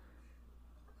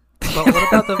 But what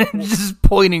about the? Just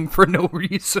pointing for no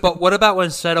reason. But what about when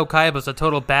Seto Kaiba's a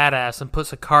total badass and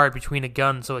puts a card between a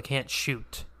gun so it can't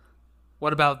shoot?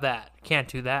 What about that? Can't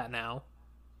do that now.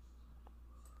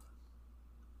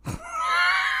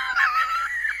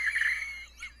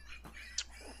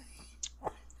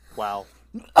 Wow.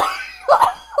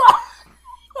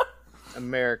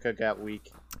 America got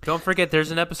weak. Don't forget,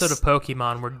 there's an episode of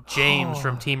Pokemon where James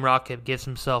from Team Rocket gives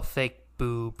himself fake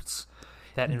boobs.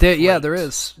 Yeah, inflate. there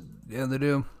is. Yeah, they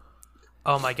do.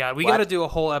 Oh my god, we What? gotta do a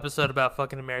whole episode about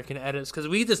fucking American edits, because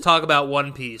we just talk about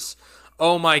One Piece.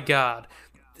 Oh my god.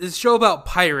 This show about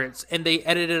pirates, and they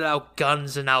edited out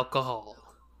guns and alcohol.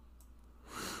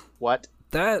 What?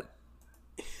 That.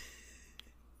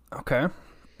 Okay.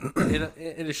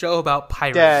 In a show about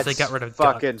pirates, That's they got rid of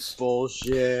fucking guns.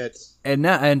 bullshit. And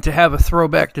to have a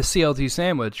throwback to CLT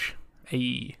Sandwich,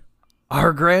 Hey.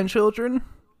 our grandchildren,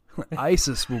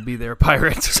 ISIS will be their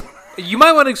pirates. You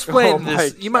might want to explain Oh my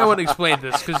this. You might want to explain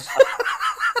this, because...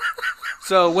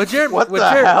 So what Jared, What the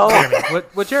Jared, hell? Jeremy,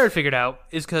 what Jared figured out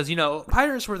is because,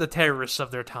 pirates were the terrorists of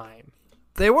their time.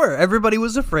 They were. Everybody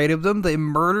was afraid of them. They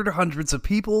murdered hundreds of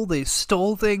people. They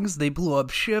stole things. They blew up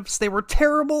ships. They were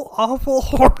terrible, awful,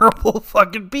 horrible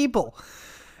fucking people.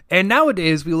 And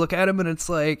nowadays we look at them and it's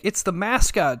like, it's the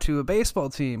mascot to a baseball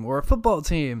team or a football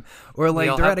team. Or like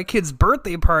all they're have- at a kid's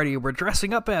birthday party. We're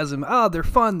dressing up as them. Oh, they're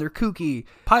fun. They're kooky.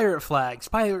 Pirate flag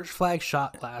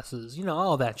shot glasses,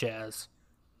 all that jazz.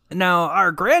 Now,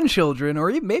 our grandchildren,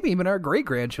 or maybe even our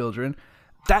great-grandchildren,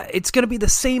 that it's going to be the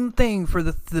same thing for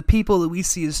the people that we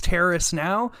see as terrorists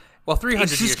now. Well, 300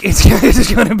 It's years. just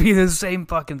it's going to be the same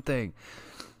fucking thing.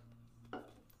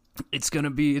 It's gonna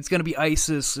be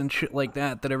ISIS and shit like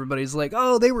that everybody's like,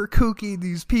 oh, they were kooky,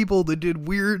 these people that did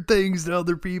weird things to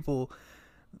other people.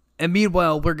 And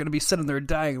meanwhile, we're gonna be sitting there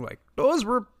dying like, those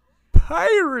were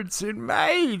pirates in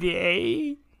my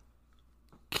day.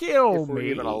 Kill If we're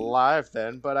me. even alive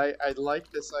then, but I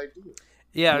like this idea.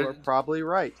 Yeah, You are probably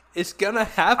right. it's gonna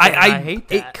happen. I hate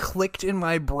that. It clicked in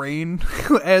my brain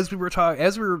as we were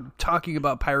talking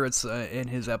about pirates in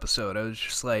his episode. I was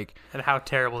just like, And how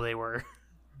terrible they were.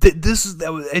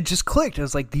 it just clicked. I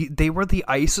was like, they were the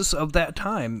ISIS of that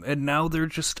time, and now they're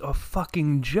just a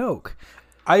fucking joke.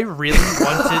 I really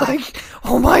wanted. Like,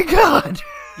 oh my god!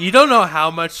 You don't know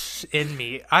how much in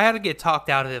me. I had to get talked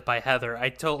out of it by Heather. I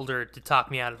told her to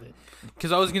talk me out of it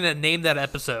because I was gonna name that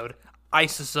episode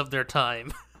 "ISIS of Their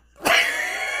Time."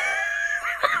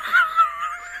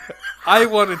 I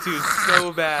wanted to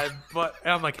so bad, but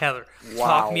I'm like, Heather,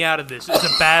 talk me out of this. It's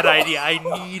a bad idea. I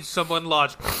need someone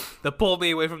logical to pull me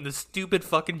away from the stupid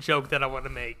fucking joke that I want to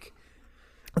make.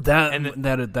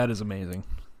 That is amazing.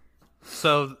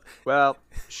 So, Well,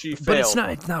 she failed.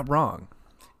 But it's not wrong.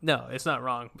 no, it's not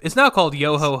wrong. It's now called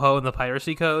Yo Ho Ho in the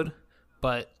Piracy Code,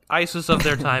 but ISIS of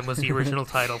Their Time was the original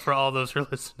title for all those who are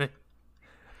listening.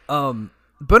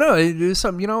 But no, it is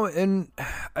something, and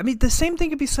I mean, the same thing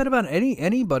could be said about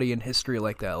anybody in history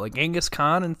like that, like Genghis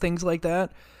Khan and things like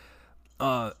that.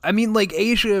 I mean, like,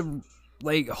 Asia,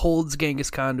 like, holds Genghis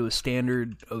Khan to a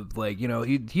standard of, like,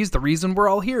 he's the reason we're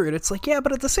all here, and it's like, yeah,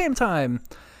 but at the same time,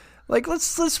 like,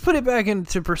 let's put it back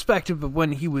into perspective of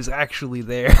when he was actually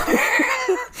there.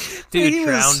 Dude, he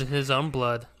drowned in his own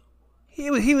blood.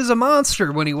 He was a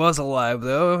monster when he was alive,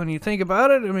 though. When you think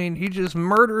about it, I mean, he just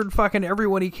murdered fucking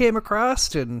everyone he came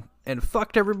across and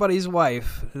fucked everybody's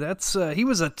wife. He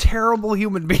was a terrible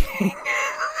human being.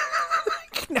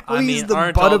 Now he's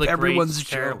the butt of everyone's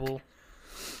joke.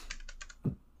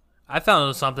 I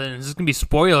found something. This is gonna be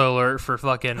spoiler alert for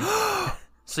fucking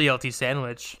CLT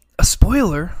Sandwich. A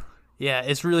spoiler? Yeah,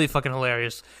 it's really fucking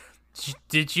hilarious.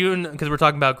 Did you? Because we're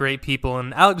talking about great people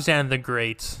and Alexander the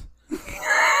Great.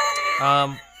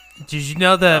 Did you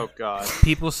know that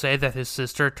people say that his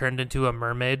sister turned into a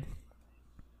mermaid?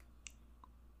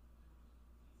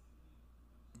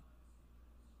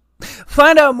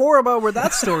 Find out more about where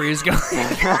that story is going.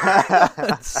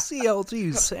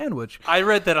 CLT Sandwich. I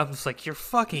read that. I'm just like, you're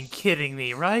fucking kidding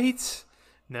me, right?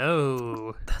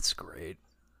 No. That's great.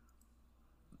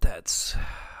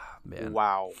 Man.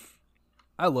 Wow.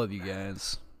 I love you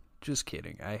guys. Just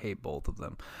kidding. I hate both of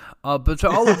them. But to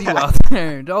all of you out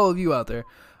there,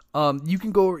 you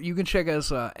can check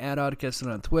us at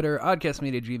Oddcast on Twitter,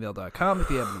 oddcastmedia@gmail.com if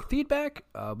you have any feedback.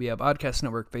 We have Oddcast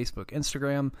Network, Facebook,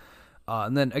 Instagram.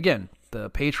 And then, again, the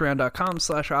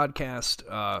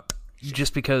patreon.com/oddcast,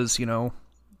 just because, it's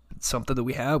something that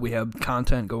we have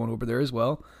content going over there as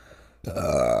well.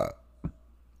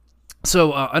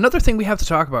 So, another thing we have to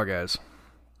talk about, guys.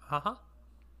 Uh-huh.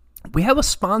 We have a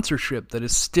sponsorship that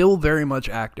is still very much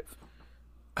active.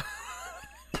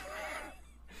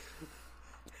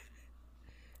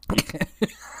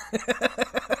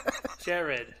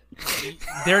 Jared,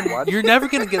 you're never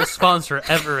going to get a sponsor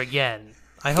ever again.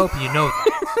 I hope you know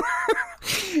that.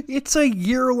 It's a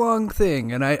year-long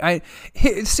thing, and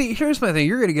see, here's my thing.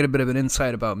 You're going to get a bit of an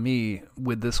insight about me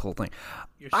with this whole thing.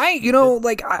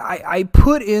 I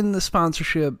put in the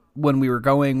sponsorship when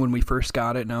we first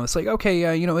got it, and I was like, okay,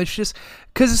 yeah, it's just,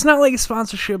 because it's not like a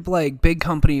sponsorship like big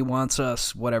company wants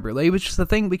us, whatever. Like, it was just a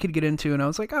thing we could get into, and I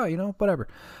was like, oh, whatever.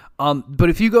 But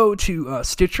if you go to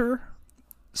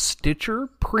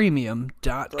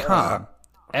StitcherPremium.com,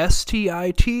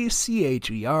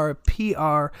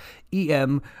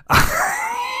 StitcherPrem.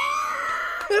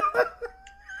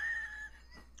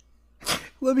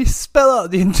 Let me spell out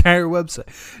the entire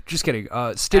website. Just kidding.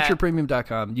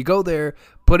 StitcherPremium.com. You go there,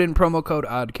 put in promo code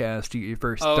ODDCAST. You get your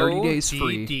first 30 days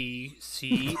free.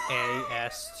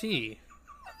 ODDCAST.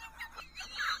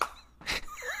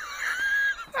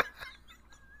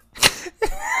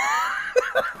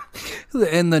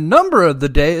 And the number of the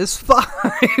day is 5.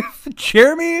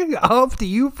 Jeremy, off to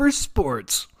you for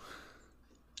sports.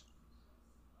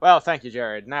 Well, thank you,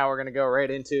 Jared. Now we're going to go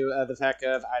right into the fact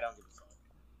of I don't give a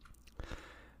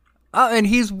fuck. And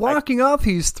he's walking off.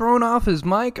 He's thrown off his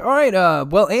mic. All right.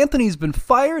 Well, Anthony's been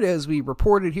fired, as we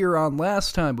reported here on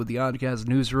last time with the Oddcast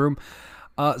Newsroom.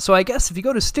 So I guess if you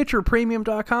go to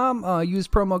StitcherPremium.com, use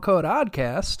promo code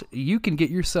ODDCAST, you can get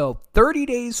yourself 30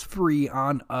 days free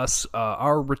on us,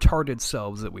 our retarded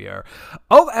selves that we are.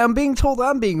 Oh, I'm being told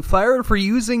I'm being fired for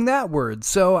using that word,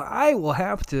 so I will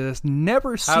have to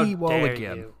never see you all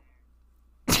again.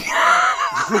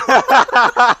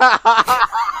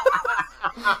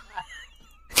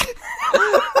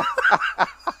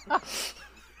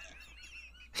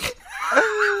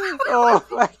 Oh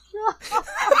my god.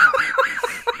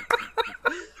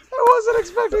 I wasn't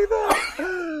expecting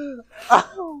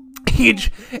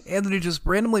that. Anthony just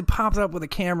randomly popped up with a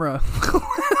camera.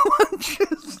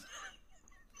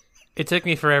 It took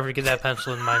me forever to get that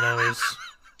pencil in my nose.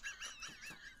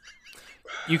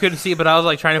 You couldn't see, but I was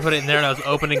like trying to put it in there, and I was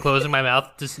opening and closing my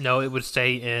mouth to know it would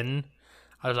stay in.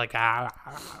 I was like, ah.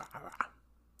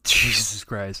 Jesus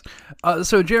Christ.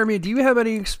 So Jeremy, do you have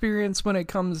any experience when it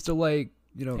comes to like,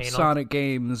 you know, Anal? Sonic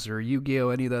games or Yu-Gi-Oh,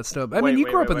 any of that stuff? I mean, you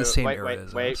grew up in the same era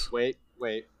as us. Wait.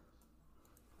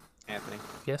 Anthony,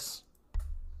 Yes.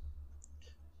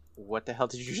 what the hell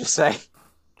did you just say?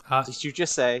 Did you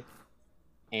just say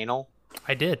anal?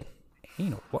 I did.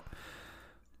 Anal. What?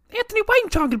 Anthony, why are you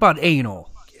talking about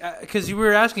anal? Because you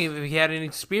were asking if he had any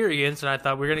experience, and I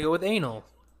thought we were going to go with anal.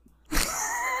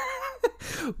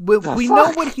 We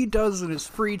know what he does in his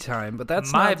free time, but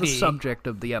that's Might not the be. subject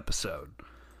of the episode.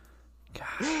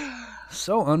 God,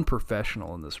 so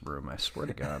unprofessional in this room, I swear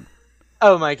to God.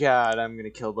 Oh my god, I'm gonna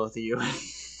kill both of you.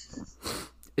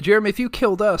 Jeremy, if you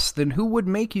killed us, then who would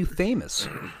make you famous?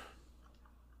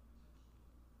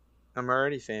 I'm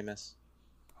already famous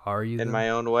Are you? in though? my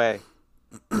own way.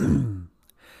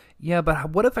 Yeah, but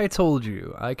what if I told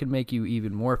you I can make you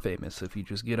even more famous if you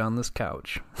just get on this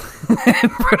couch in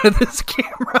front of this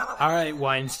camera? All right,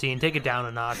 Weinstein, take it down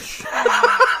a notch.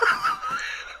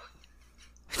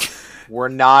 We're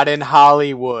not in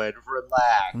Hollywood.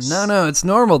 Relax. No, it's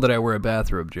normal that I wear a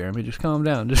bathrobe, Jeremy. Just calm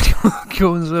down. Just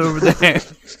go and sit over there.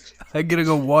 I gotta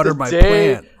go water my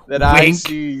day plant. that I Wink.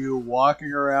 see you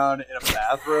walking around in a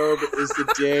bathrobe is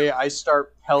the day I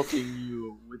start pelting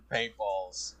you with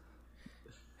paintballs.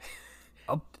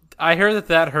 I heard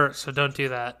that hurts, so don't do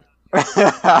that.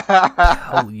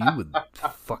 Hell, you would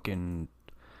fucking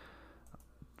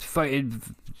fight.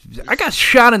 I got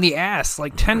shot in the ass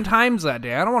like 10 times that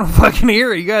day. I don't want to fucking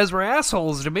hear it. You guys were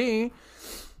assholes to me.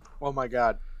 Oh my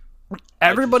god. I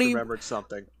Everybody. just remembered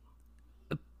something.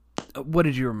 What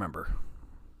did you remember?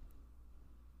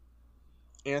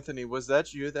 Anthony, was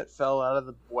that you that fell out of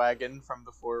the wagon from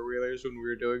the four-wheelers when we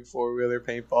were doing four-wheeler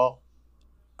paintball?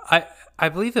 I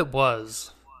believe it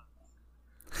was.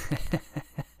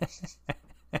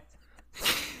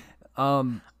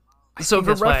 So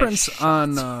for that's why I reference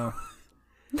on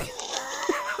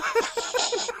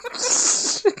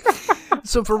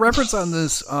so for reference on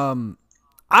this,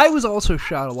 I was also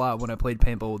shot a lot when I played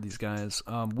paintball with these guys.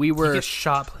 We You were get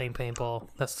shot playing paintball.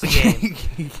 That's the game.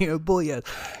 yeah, well,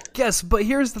 yes, but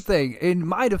here's the thing. In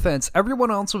my defense,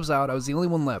 everyone else was out. I was the only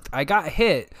one left. I got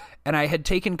hit, and I had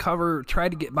taken cover,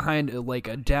 tried to get behind like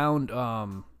a downed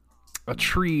a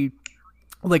tree,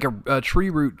 like a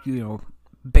tree root, you know,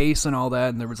 base and all that,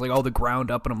 and there was like all the ground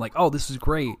up, and I'm like, oh, this is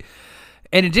great.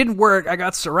 And it didn't work. I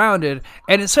got surrounded,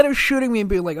 and instead of shooting me and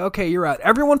being like, okay, you're out,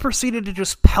 everyone proceeded to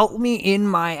just pelt me in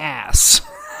my ass.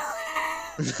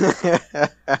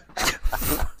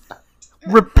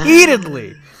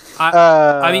 Repeatedly.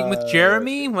 I mean, with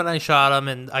Jeremy, when I shot him,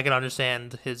 and I can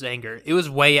understand his anger, it was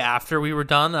way after we were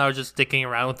done. I was just sticking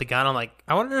around with the gun. I'm like,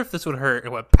 I wonder if this would hurt. It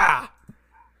went, pa!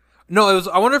 No, it was,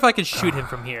 I wonder if I could shoot him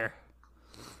from here.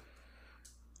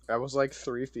 I was like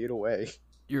 3 feet away.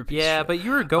 You're a piece of Yeah, shit. but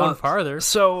you were going farther.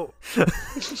 So,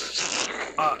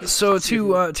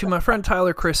 to my friend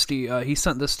Tyler Christie, he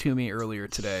sent this to me earlier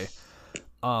today,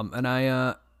 and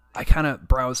I kind of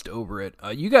browsed over it.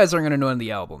 You guys aren't going to know any of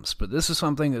the albums, but this is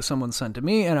something that someone sent to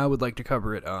me, and I would like to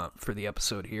cover it for the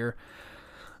episode here.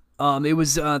 It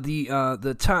was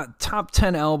the top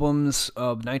 10 albums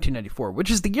of 1994, which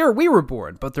is the year we were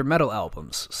born, but they're metal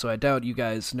albums, so I doubt you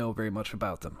guys know very much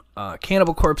about them.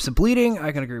 Cannibal Corpse and Bleeding,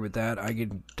 I can agree with that. I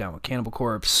get down with Cannibal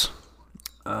Corpse.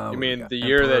 You mean the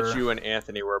year that you and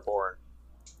Anthony were born?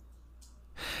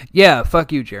 Yeah,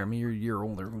 fuck you, Jeremy. You're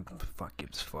older. Who the fuck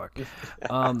gives a fuck?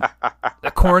 The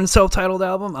Korn self-titled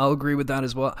album, I'll agree with that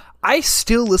as well. I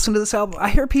still listen to this album. I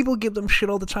hear people give them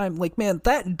shit all the time. Like, man,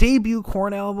 that debut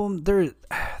Korn album, there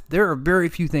are very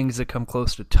few things that come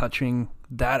close to touching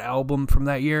that album from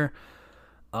that year.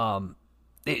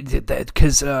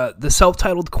 Because the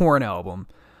self-titled Korn album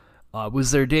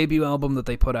was their debut album that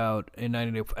they put out in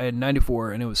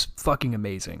 94, and it was fucking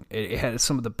amazing. It had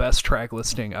some of the best track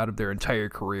listing out of their entire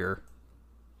career.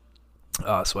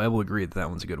 So I will agree that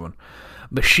one's a good one.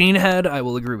 Machine Head, I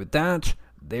will agree with that.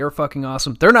 They are fucking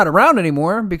awesome. They're not around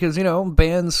anymore because, you know,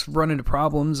 bands run into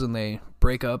problems and they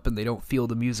break up and they don't feel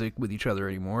the music with each other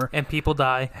anymore. And people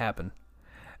die. Happen.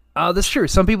 That's true.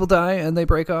 Some people die and they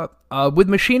break up. With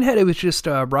Machine Head, it was just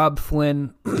Rob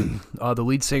Flynn, the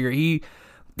lead singer. He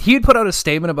had put out a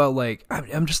statement about, like,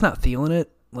 I'm just not feeling it.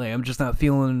 Like, I'm just not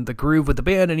feeling the groove with the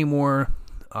band anymore.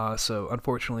 So,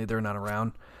 unfortunately, they're not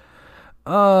around.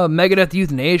 Megadeth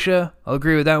Euthanasia. I'll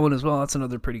agree with that one as well. That's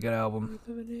another pretty good album.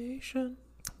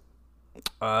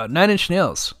 Nine Inch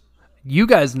Nails. You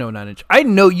guys know Nine Inch. I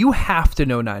know you have to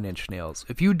know Nine Inch Nails.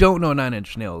 If you don't know Nine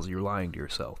Inch Nails, you're lying to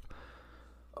yourself.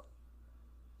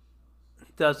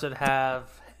 Does it have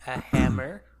a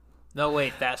hammer? No,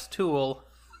 wait, that's Tool.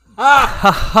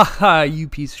 Ha ha ha, you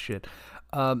piece of shit.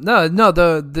 No,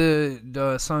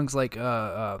 the songs like you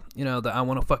know, the I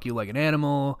Wanna Fuck You Like an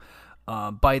Animal,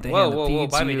 Bite the Hand That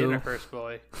Feeds buy me You. dinner first,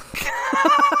 boy.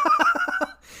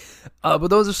 But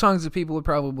those are songs that people would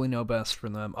probably know best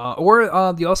from them. Or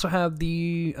you also have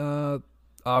the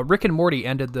Rick and Morty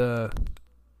ended the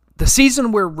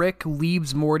season where Rick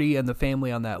leaves Morty and the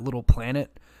family on that little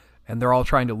planet, and they're all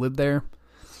trying to live there.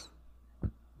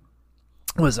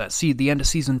 What was that? See, the end of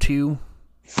season 2.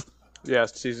 Yeah,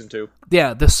 season 2.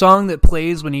 Yeah, the song that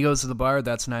plays when he goes to the bar,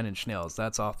 that's Nine Inch Nails.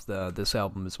 That's off this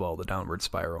album as well, The Downward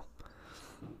Spiral.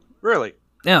 Really?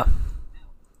 Yeah.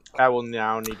 I will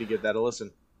now need to give that a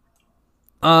listen.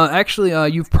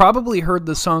 Actually, you've probably heard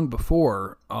the song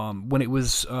before when it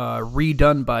was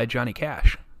redone by Johnny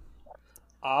Cash.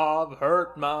 I've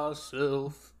hurt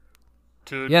myself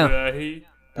today.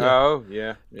 Oh,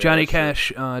 yeah. Johnny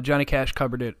Cash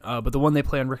covered it, but the one they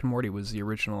play on Rick and Morty was the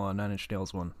original Nine Inch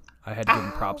Nails one. I had to give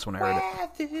him props when I heard it.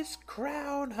 Wear this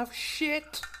crown of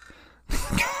shit.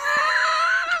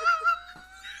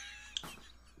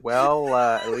 Well,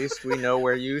 at least we know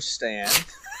where you stand.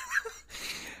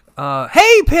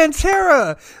 Hey,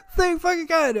 Pantera! Thank fucking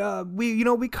God!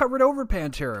 We covered over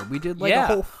Pantera. We did a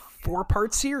whole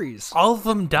 4-part series. All of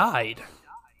them died.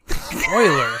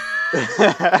 Spoiler.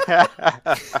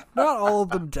 Not all of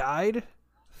them died.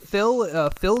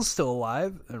 Phil's still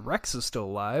alive. Rex is still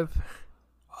alive.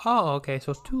 Oh, okay,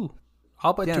 so 2.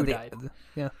 All but 2 died.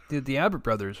 The Abbott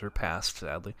brothers are passed,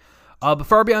 sadly. But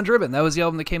Far Beyond Driven, that was the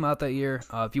album that came out that year.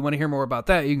 If you want to hear more about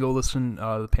that, you can go listen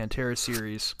to the Pantera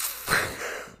series.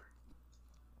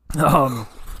 But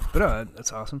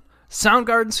that's awesome.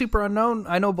 Soundgarden, Super Unknown.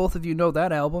 I know both of you know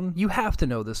that album. You have to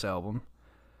know this album.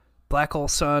 Black Hole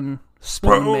Sun,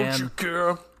 Spoon Man.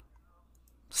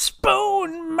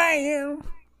 Spoon Man.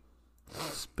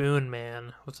 Spoon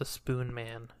Man. What's a Spoon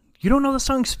Man? You don't know the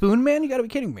song Spoon Man? You gotta be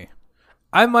kidding me.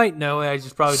 I might know it, I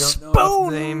just probably don't know its Spoon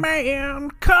name.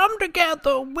 Man, come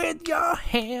together with your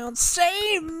hands,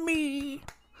 save me.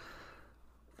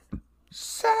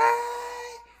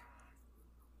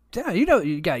 Yeah, you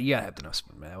gotta have to know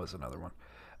Spoon Man. That was another one.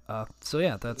 So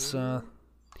yeah, that's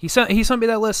he sent me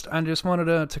that list. I just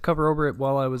wanted to cover over it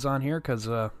while I was on here because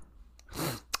I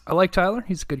like Tyler.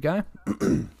 He's a good guy.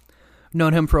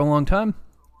 Known him for a long time,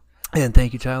 and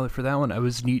thank you, Tyler, for that one. I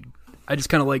was neat. I just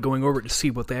kind of like going over it to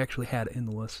see what they actually had in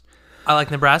the list. I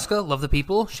like Nebraska. Love the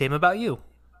people. Shame about you.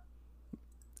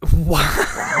 What?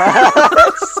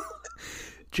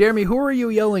 Jeremy, who are you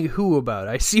yelling who about?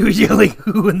 I see you yelling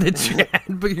who in the chat,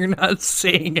 but you're not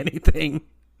saying anything.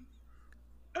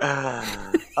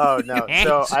 Oh no!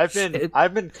 So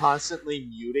I've been constantly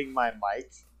muting my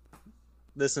mic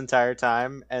this entire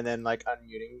time, and then like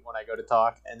unmuting when I go to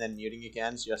talk, and then muting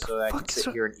again just so that I can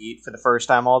sit here and eat for the first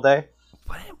time all day.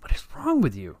 What is wrong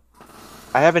with you?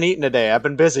 I haven't eaten today. I've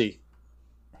been busy.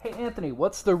 Hey Anthony,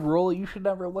 what's the rule you should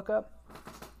never look up?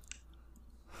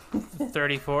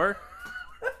 34.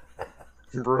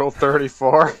 Rule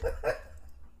 34.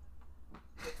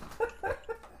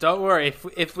 Don't worry.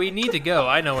 If we need to go,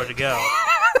 I know where to go.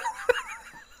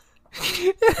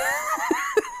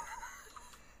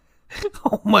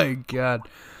 Oh my God!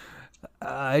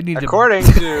 I need according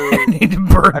to. To I need to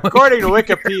burn. According to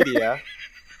Wikipedia.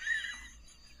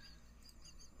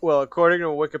 Well, according to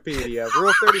Wikipedia,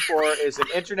 Rule 34 is an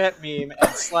internet meme and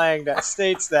slang that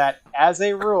states that, as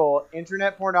a rule,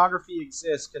 internet pornography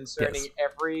exists concerning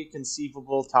every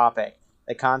conceivable topic.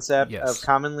 The concept of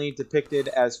commonly depicted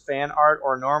as fan art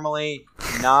or normally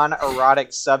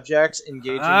non-erotic subjects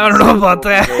engaging I don't know about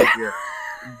that. behavior.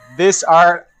 This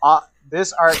art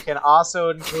can also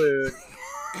include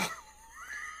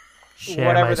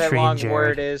whatever that long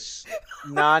word is,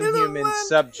 non-human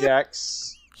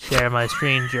subjects. Share my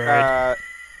screen, Jared.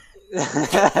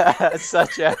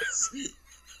 Such as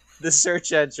the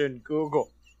search engine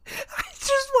Google. I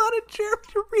just wanted Jared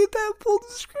to read that full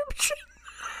description.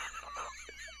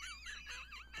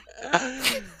 I'm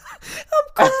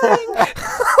crying. I'm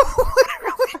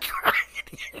literally crying.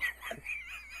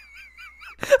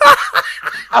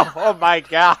 Oh my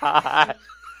God.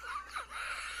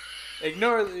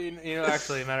 Ignore,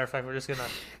 actually, matter of fact, we're just gonna...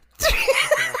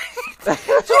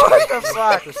 What the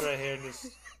fuck? This right here.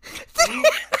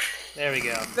 There we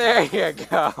go. There you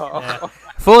go. Yeah.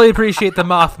 Fully appreciate the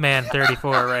Mothman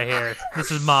 34 right here. This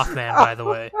is Mothman, by the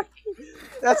way.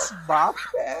 That's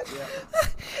Mothman? Yeah.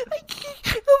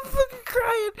 I'm fucking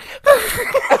crying.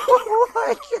 Oh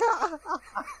my God.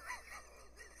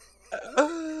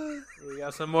 We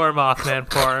got some more Mothman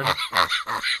porn.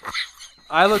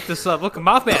 I looked this up. Look,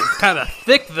 Mothman's kind of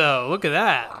thick, though. Look at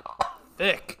that.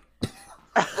 Thick.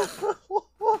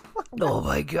 Oh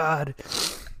my God.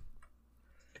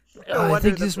 No I wonder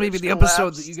think this may be bridge the episode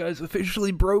collapsed. that you guys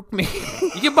officially broke me.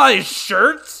 You can buy his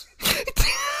shirts.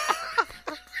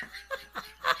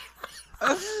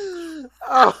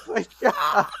 Oh my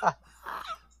god!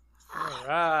 All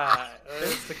right,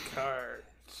 there's the card.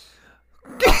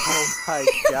 Oh my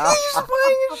god! Just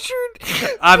buying a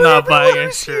shirt. I'm not buying a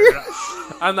everyone shirt.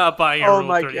 I'm not buying a Oh Rule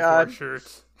my 34 God.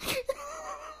 shirt.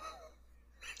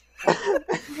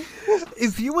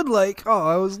 If you would like,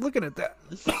 I was looking at that.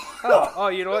 Oh,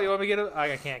 you know what? You want me to get it?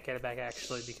 I can't get it back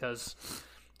actually because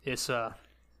it's gone.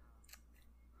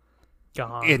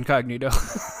 Incognito.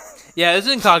 Yeah, it's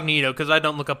incognito because I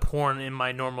don't look up porn in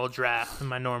my normal draft, in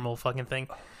my normal fucking thing.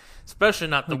 Especially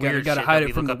not the weird gotta shit hide that it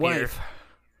we from look the up here. wife.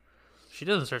 She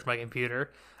doesn't search my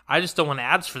computer. I just don't want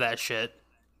ads for that shit.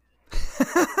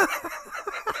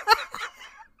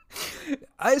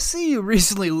 I see you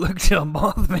recently looked up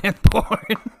Mothman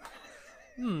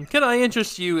porn. Can I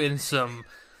interest you in some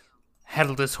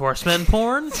headless horseman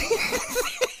porn?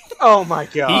 Oh my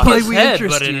He god! Why gets we head,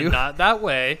 interest but you? not that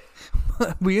way.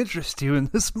 We interest you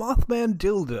in this Mothman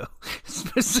dildo,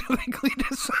 specifically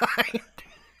designed.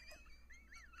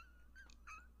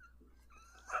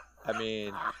 I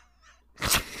mean,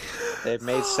 they've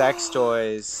made sex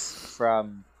toys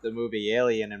from the movie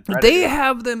Alien and Predator. They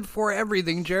have them for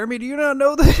everything, Jeremy. Do you not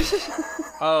know this?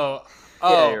 Oh,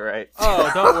 Yeah, you're right. Oh,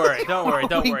 don't worry, don't worry,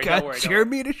 don't We worry, got don't worry.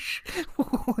 Jeremy to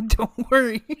don't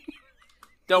worry.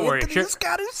 Don't worry. Anthony's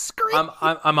got his screen. I'm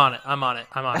on it. I'm on it.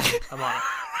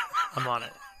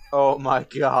 Oh my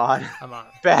god! I'm on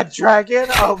it. Bad Dragon!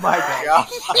 Oh my god!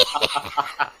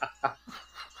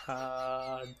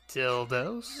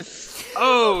 Dildos.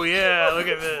 Oh yeah, look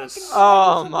at this.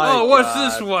 Oh my god! Oh, what's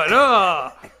this one?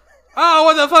 Oh,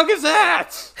 what the fuck is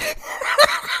that?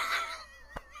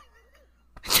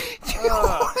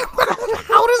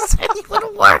 How does that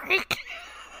even work?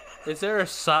 Is there a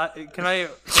side? Can I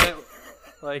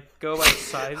like go by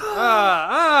size? What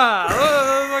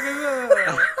the fuck is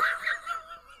that?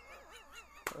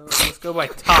 Let's go by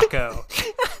taco.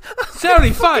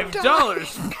 $75.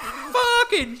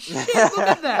 Fucking shit! Look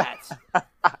at that.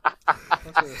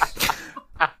 What's this?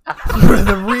 For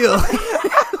the real,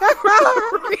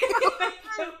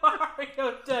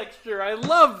 Mario texture. I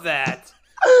love that.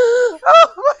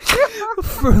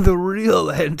 for the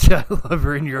real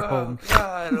anti-lover in your home.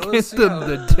 God, Get let's see them how-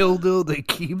 the dildo that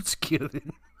keeps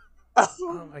giving.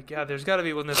 Oh my god, there's got to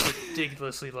be one that's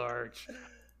ridiculously large.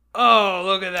 Oh,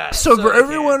 look at that. So for I can.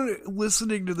 everyone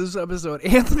listening to this episode,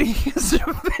 Anthony is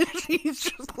he's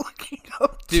just looking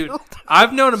up. Dude, dildo.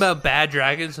 I've known about Bad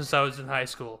Dragon since I was in high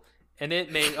school. And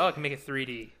it made, I can make it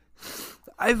 3D.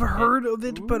 I've heard of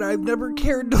it, but I've never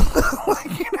cared to look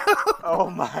it up. Oh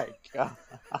my god!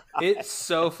 It's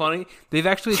so funny. They've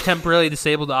actually temporarily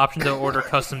disabled the option to order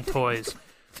custom toys.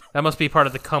 That must be part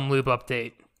of the Cum Lube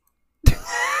update.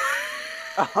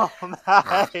 Oh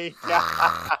my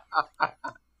god!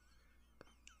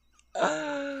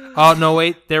 Oh, no,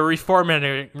 wait. They're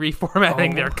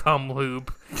reformatting their Cum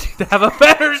Lube to have a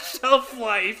better shelf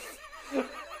life.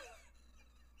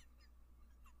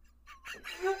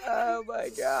 Oh my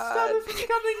god! Instead of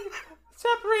becoming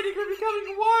separating or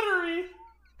becoming watery.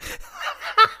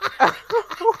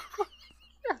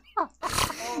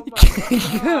 Oh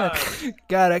my god.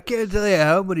 God, I can't tell you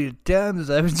how many times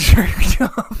I've jerked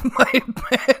off my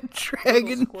Bad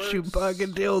Dragon squirts. Chewbacca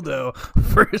dildo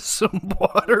for some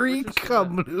watery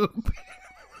cum lube.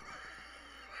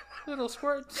 Little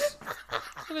squirts.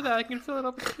 Look at that. I can fill it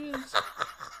up with jizz.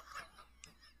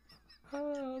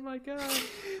 Oh my god.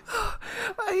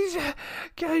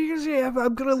 God, you can see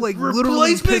I'm gonna like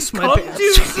literally piss my cum pants.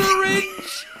 to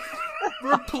syringe.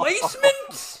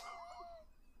 Replacement.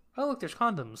 Oh look, there's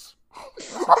condoms.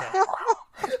 That's okay.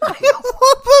 I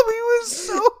love him. He was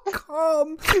so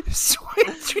calm,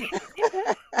 switching.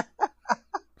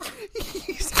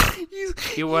 He's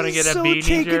You want to get a so beanie,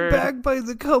 taken Jared? back by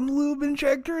the cum lube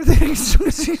injector that as soon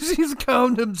as he sees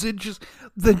condoms, it just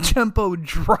the tempo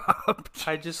dropped.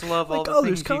 I just love all Like, the oh,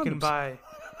 there's things you can condoms. buy.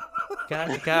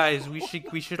 Guys,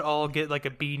 we should all get like a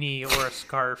beanie or a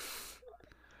scarf.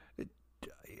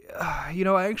 You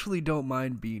know, I actually don't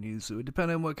mind beanies. It would depend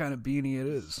on what kind of beanie it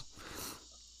is.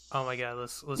 Oh my god,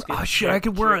 let's get. Oh shit! I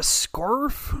could wear a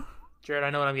scarf. Jared,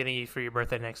 I know what I'm getting you for your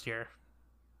birthday next year.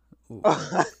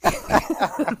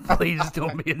 Please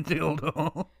don't be a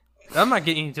dildo. I'm not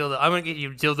getting you dildo. I'm gonna get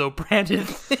you a dildo branded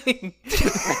thing,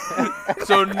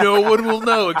 so no one will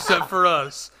know except for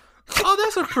us. Oh,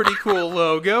 that's a pretty cool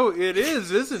logo. It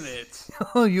is, isn't it?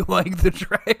 Oh, you like the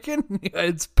dragon? Yeah,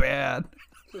 it's bad.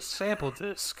 The sample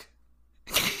disc.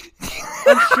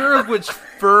 Unsure of which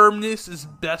firmness is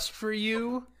best for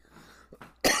you.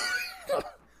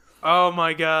 Oh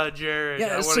my god, Jared. I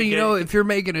Yeah, wanna so you get- know, if you're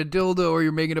making a dildo or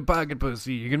you're making a pocket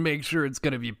pussy, you can make sure it's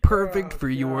gonna be perfect for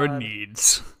your God.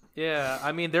 needs. Yeah,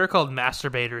 I mean, they're called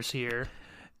masturbators here.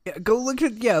 Yeah, go look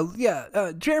at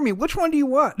Jeremy, which one do you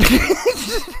want?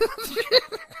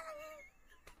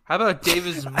 How about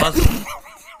David's muzzle?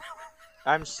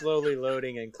 I'm slowly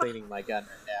loading and cleaning my gun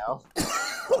right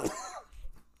now.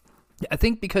 I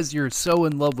think because you're so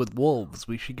in love with wolves,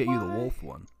 we should get you the wolf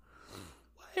one.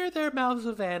 Why are there mouths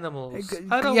of animals? Hey,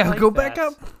 I don't yeah, like go that. back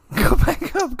up. Go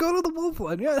back up. Go to the wolf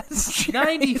one. Yeah, that's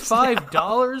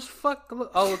 $95? Fuck.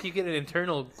 Oh, look, you get an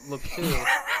internal look too.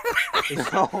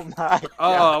 Oh my.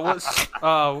 Oh, what's?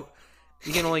 Oh,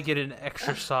 you can only get an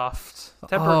extra soft.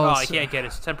 I can't get it.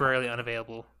 It's temporarily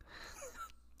unavailable.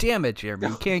 Damn it, Jeremy.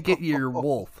 You can't get your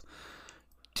wolf.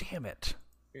 Damn it.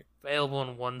 Available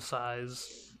in one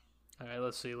size. All right,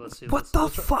 let's see. What the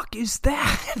fuck is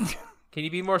that? Can you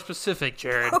be more specific,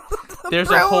 Jared? The There's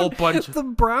brown- a whole bunch of The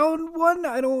brown one?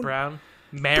 I don't... brown.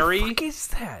 What Mary? the fuck is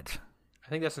that? I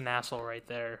think that's an asshole right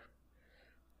there.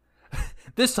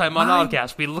 This time on Mine-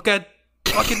 Oddcast, we look at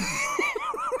fucking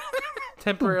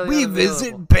temporarily We unavailable.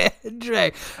 visit Bad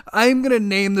Dragon. I'm gonna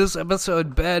name this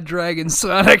episode Bad Dragon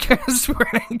Sonic. I swear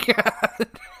to God.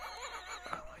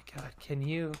 Oh my god, can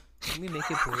we make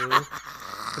it blue?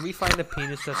 Can we find a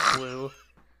penis that's blue?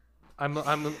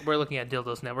 We're looking at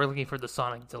dildos now. We're looking for the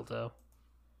Sonic dildo.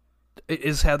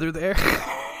 Is Heather there?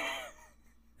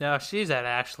 No, she's at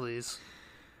Ashley's.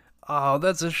 Oh,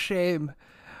 that's a shame.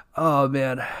 Oh,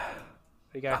 man.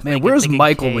 We gotta Man, think where's of a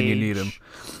Michael when you need him? cage.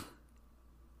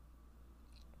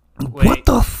 What Wait.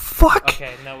 the fuck?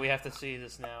 Okay, no, we have to see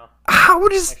this now. How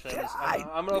does... Actually,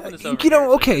 I'm gonna open this over You know, here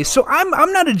okay, you so can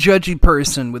I'm not a judgy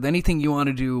person with anything you want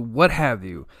to do, what have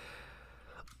you.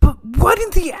 But what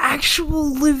in the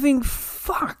actual living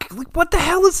fuck? Like, what the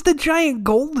hell is the giant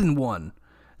golden one?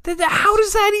 How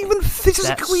does that even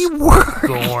physically work?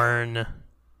 Gorn.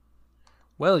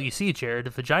 Well, you see, Jared, the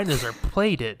vaginas are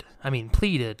pleated. They're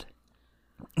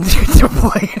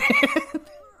plated.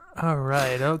 All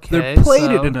right, okay. They're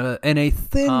plated so, in a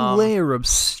thin layer of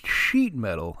sheet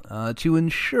metal to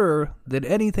ensure that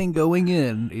anything going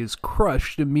in is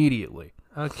crushed immediately.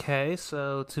 Okay,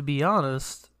 so to be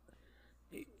honest,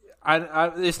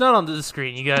 it's not on the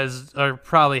screen. You guys are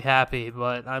probably happy,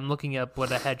 but I'm looking up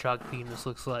what a hedgehog penis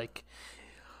looks like.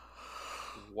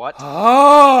 What?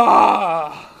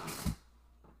 Ah!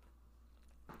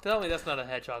 Tell me that's not a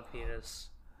hedgehog penis.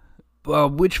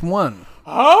 Which one?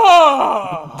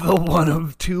 Ah! The one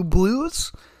of two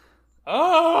blues?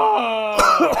 Ah!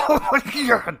 Oh my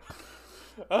god!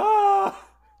 Ah!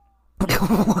 What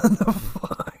the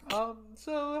fuck?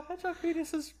 So a hedgehog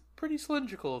penis is pretty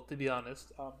cylindrical, to be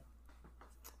honest.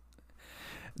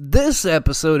 This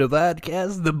episode of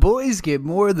Oddcast, the boys get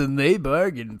more than they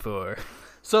bargained for.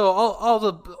 So all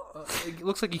the it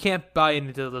looks like you can't buy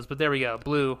any dildos, but there we go.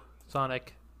 Blue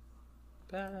Sonic.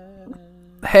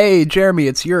 Hey, Jeremy,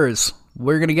 it's yours.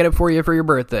 We're gonna get it for you for your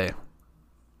birthday.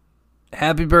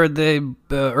 Happy birthday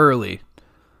early.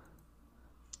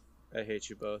 I hate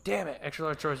you both. Damn it! Extra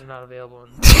large drawers are not available.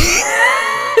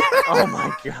 Oh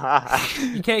my god.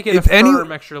 You can't get If a any-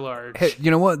 firm extra large. Hey, you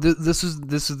know what? This is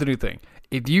the new thing.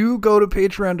 If you go to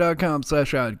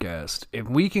patreon.com/oddcast, if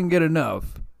we can get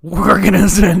enough, we're gonna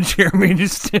send Jeremy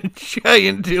just a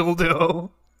giant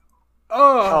dildo.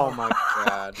 Oh my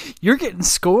god. You're getting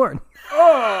scorned.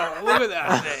 Oh, look at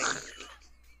that thing.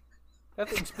 That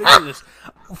thing's bigger than this.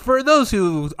 For those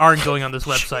who aren't going on this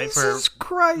website Jesus for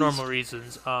Christ. normal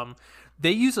reasons,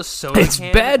 they use a soda It's can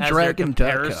as their baddragon.com.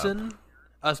 comparison.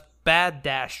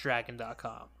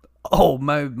 Bad-dragon.com. Oh,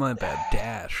 my bad.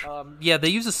 Dash. Yeah, they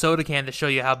use a soda can to show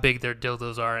you how big their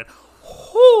dildos are. And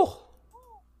whew,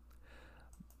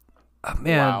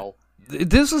 Man, Wow.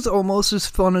 this is almost as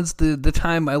fun as the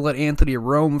time I let Anthony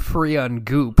roam free on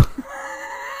Goop.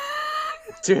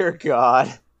 Dear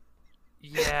God.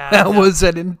 yeah, That no, was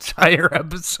an entire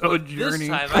episode this journey.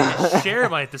 time I can share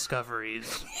my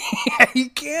discoveries. Yeah, you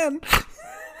can.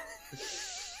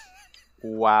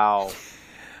 Wow.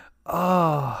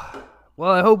 Oh.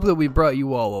 Well, I hope that we brought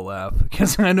you all a laugh,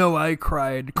 because I know I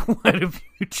cried quite a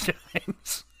few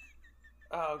times.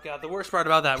 Oh god, the worst part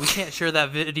about that, we can't share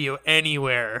that video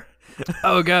anywhere.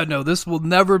 Oh god, no, this will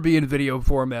never be in video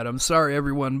format. I'm sorry,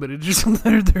 everyone, but it just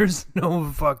there's no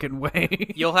fucking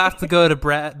way. You'll have to go to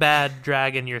Bad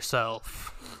Dragon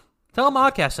yourself. Tell them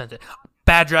Oddcast sent it.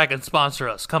 Bad Dragon, sponsor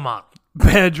us. Come on.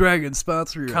 Bad Dragon,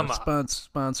 sponsor us. Come on.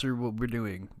 Sponsor what we're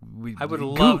doing. I would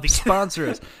Goop, love to get- sponsor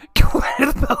us. Go ahead,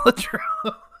 Belladro.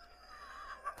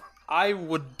 I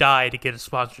would die to get a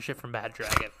sponsorship from Bad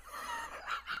Dragon.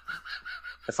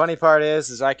 The funny part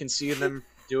is I can see them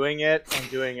doing it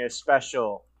and doing a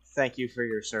special thank you for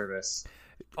your service.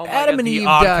 Oh my God, the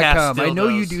AdamandEve.com. Oddcast I know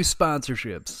you dildos. do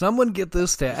sponsorships. Someone get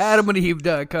this to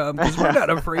AdamandEve.com because we're not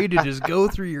afraid to just go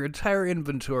through your entire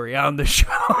inventory on the show.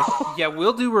 Yeah,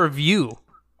 we'll do a review.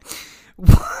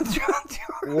 What?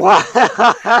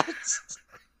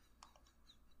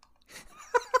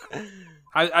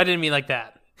 I didn't mean like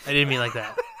that. I didn't mean like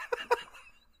that.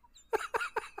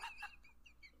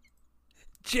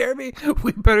 Jeremy,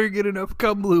 we better get enough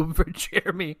cum lube for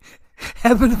Jeremy.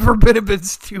 Heaven forbid if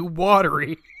it's too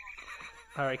watery.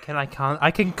 All right, can I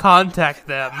can contact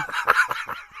them.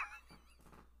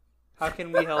 How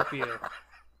can we help you?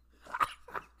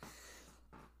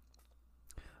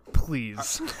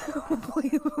 Please.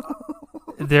 Please.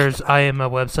 I am a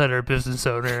website or business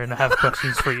owner, and I have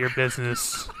questions for your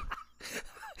business.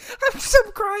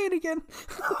 I'm crying again.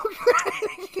 I'm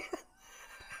crying again.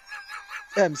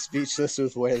 I'm speechless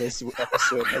with where this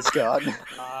episode has gone.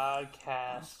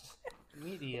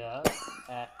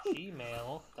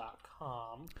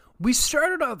 Podcastmedia@gmail.com. We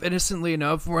started off innocently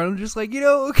enough where I'm just like,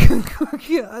 yeah,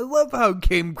 I love how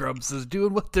Game Grumps is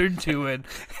doing what they're doing.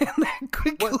 And then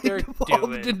quickly What they're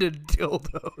evolved doing. into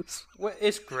dildos. Well,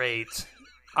 it's great.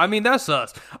 I mean, that's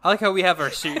us. I like how we have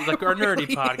our like our nerdy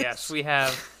really podcast. We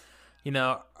have,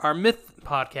 our myth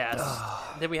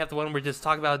podcast. Then we have the one where we just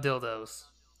talk about dildos.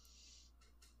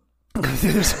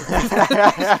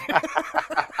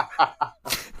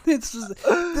 This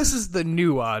is the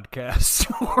new Oddcast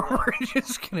where we're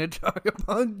just gonna talk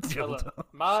about Hello. dildo.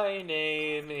 My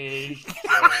name is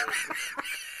Joe.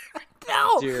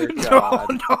 No, Dear no,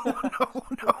 God. no.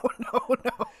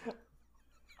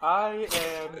 I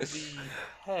am the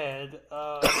head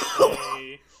of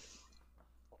a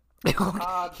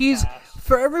He's podcast.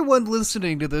 for everyone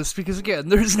listening to this because again,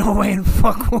 there's no way in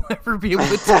fuck we'll ever be able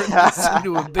to turn this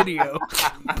into a video.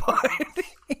 But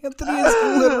Anthony is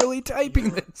literally typing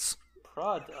this.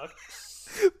 products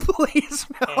Please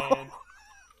no.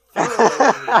 and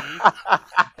thoroughly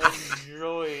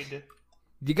enjoyed.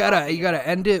 You gotta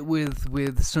end it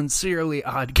with sincerely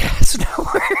Oddcast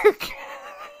Network.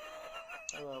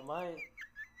 Hello, my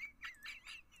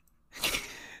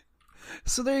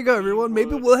So there you go, everyone.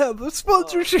 Maybe we'll have a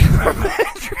sponsorship for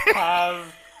Patrick.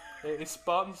 have a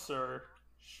sponsorship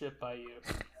by you.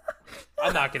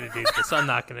 I'm not gonna do this. I'm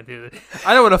not gonna do this.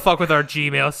 I don't want to fuck with our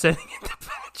Gmail sending it to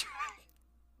Patrick.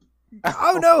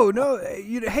 Oh no!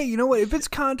 Hey, you know what? If it's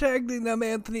contacting them,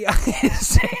 Anthony, I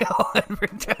say I'll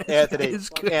advertise.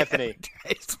 Anthony,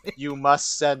 you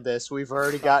must send this. We've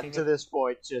already gotten to this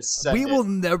point. Just send We it. will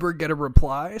never get a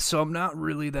reply, so I'm not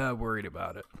really that worried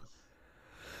about it.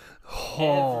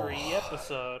 Every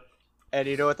episode. And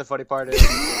you know what the funny part is?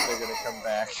 They're gonna come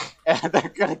back and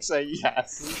they're gonna say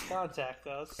yes. Please contact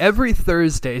us. Every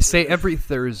Thursday, say every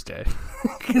Thursday,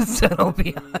 because that'll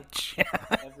be on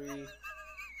chat. Every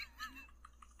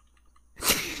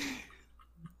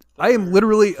I am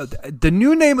literally the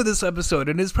new name of this episode,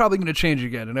 and it's probably going to change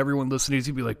again. And everyone listening is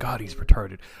going to be like, "God, he's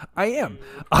retarded." I am.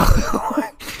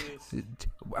 I'm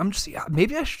just.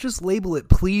 Maybe I should just label it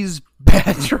 "Please,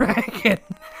 Bad Dragon."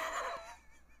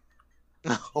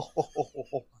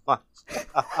 Oh my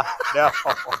God,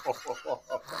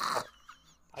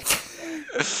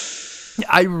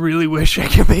 I really wish I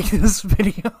could make this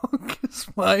video because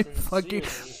my fucking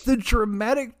the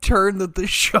dramatic turn that the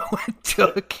show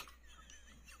took.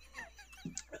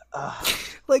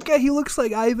 Like he looks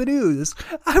like Ivan Ooze.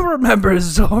 I remember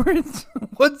Zords.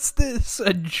 What's this?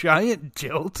 A giant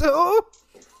dildo?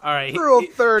 All right, Rule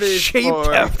 30 Shaped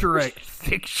after a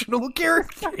fictional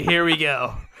character? here we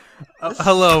go.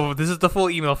 Hello, this is the full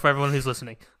email for everyone who's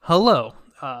listening. Hello.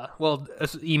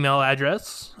 Email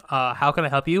address. How can I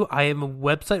help you? I am a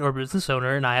website or business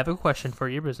owner, and I have a question for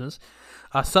your business.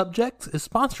 Subject is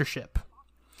sponsorship.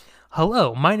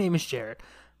 Hello, my name is Jared.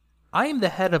 I am the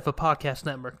head of a podcast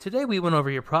network. Today we went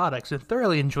over your products and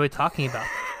thoroughly enjoyed talking about them.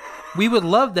 We would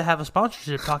love to have a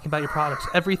sponsorship talking about your products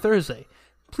every Thursday.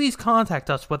 Please contact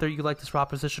us whether you like this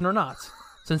proposition or not.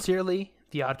 Sincerely,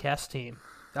 the Oddcast team.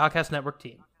 The Oddcast Network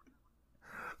team.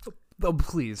 Oh,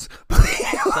 please.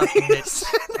 Submit.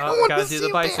 Oh, gotta do the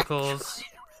bicycles.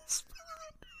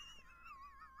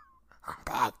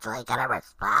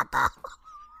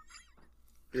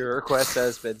 Your request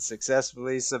has been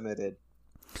successfully submitted.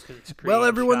 Well,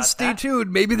 everyone, stay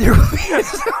tuned. Maybe there will be a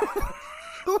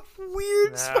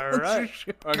weird All right.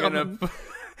 sponsorship We're coming.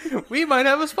 we might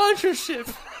have a sponsorship.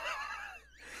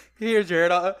 Here,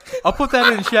 Jared, I'll put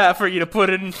that in chat for you to put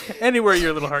in anywhere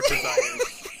your little heart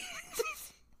desires.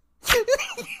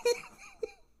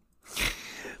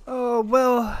 Oh,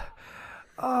 well,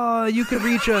 You can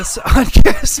reach us on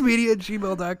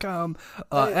oddcastmedia@gmail.com,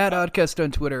 at Oddcast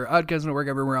on Twitter, Oddcast Network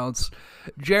everywhere else.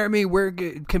 Jeremy,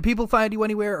 can people find you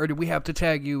anywhere, or do we have to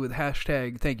tag you with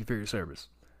hashtag thank you for your service?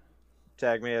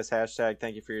 Tag me as hashtag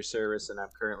thank you for your service, and I'm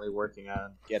currently working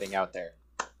on getting out there.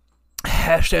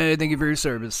 Hashtag thank you for your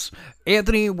service.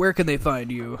 Anthony, where can they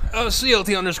find you?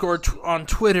 CLT_ on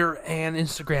Twitter and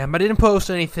Instagram. I didn't post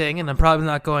anything, and I'm probably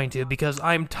not going to because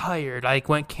I'm tired. I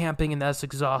went camping, and that's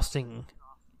exhausting.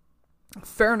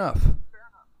 Fair enough.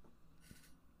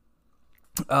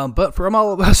 But from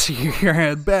all of us here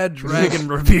at Bad Dragon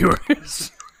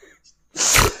Reviewers,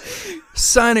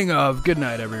 signing off. Good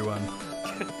night, everyone.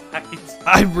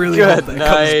 I really hope that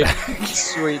comes back.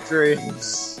 Sweet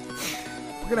dreams.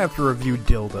 We're gonna have to review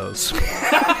dildos.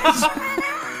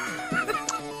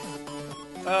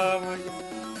 Oh my god.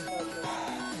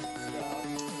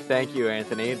 Thank you,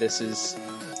 Anthony. This is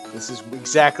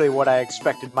exactly what I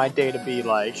expected my day to be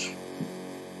like.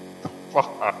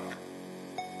 Fuck.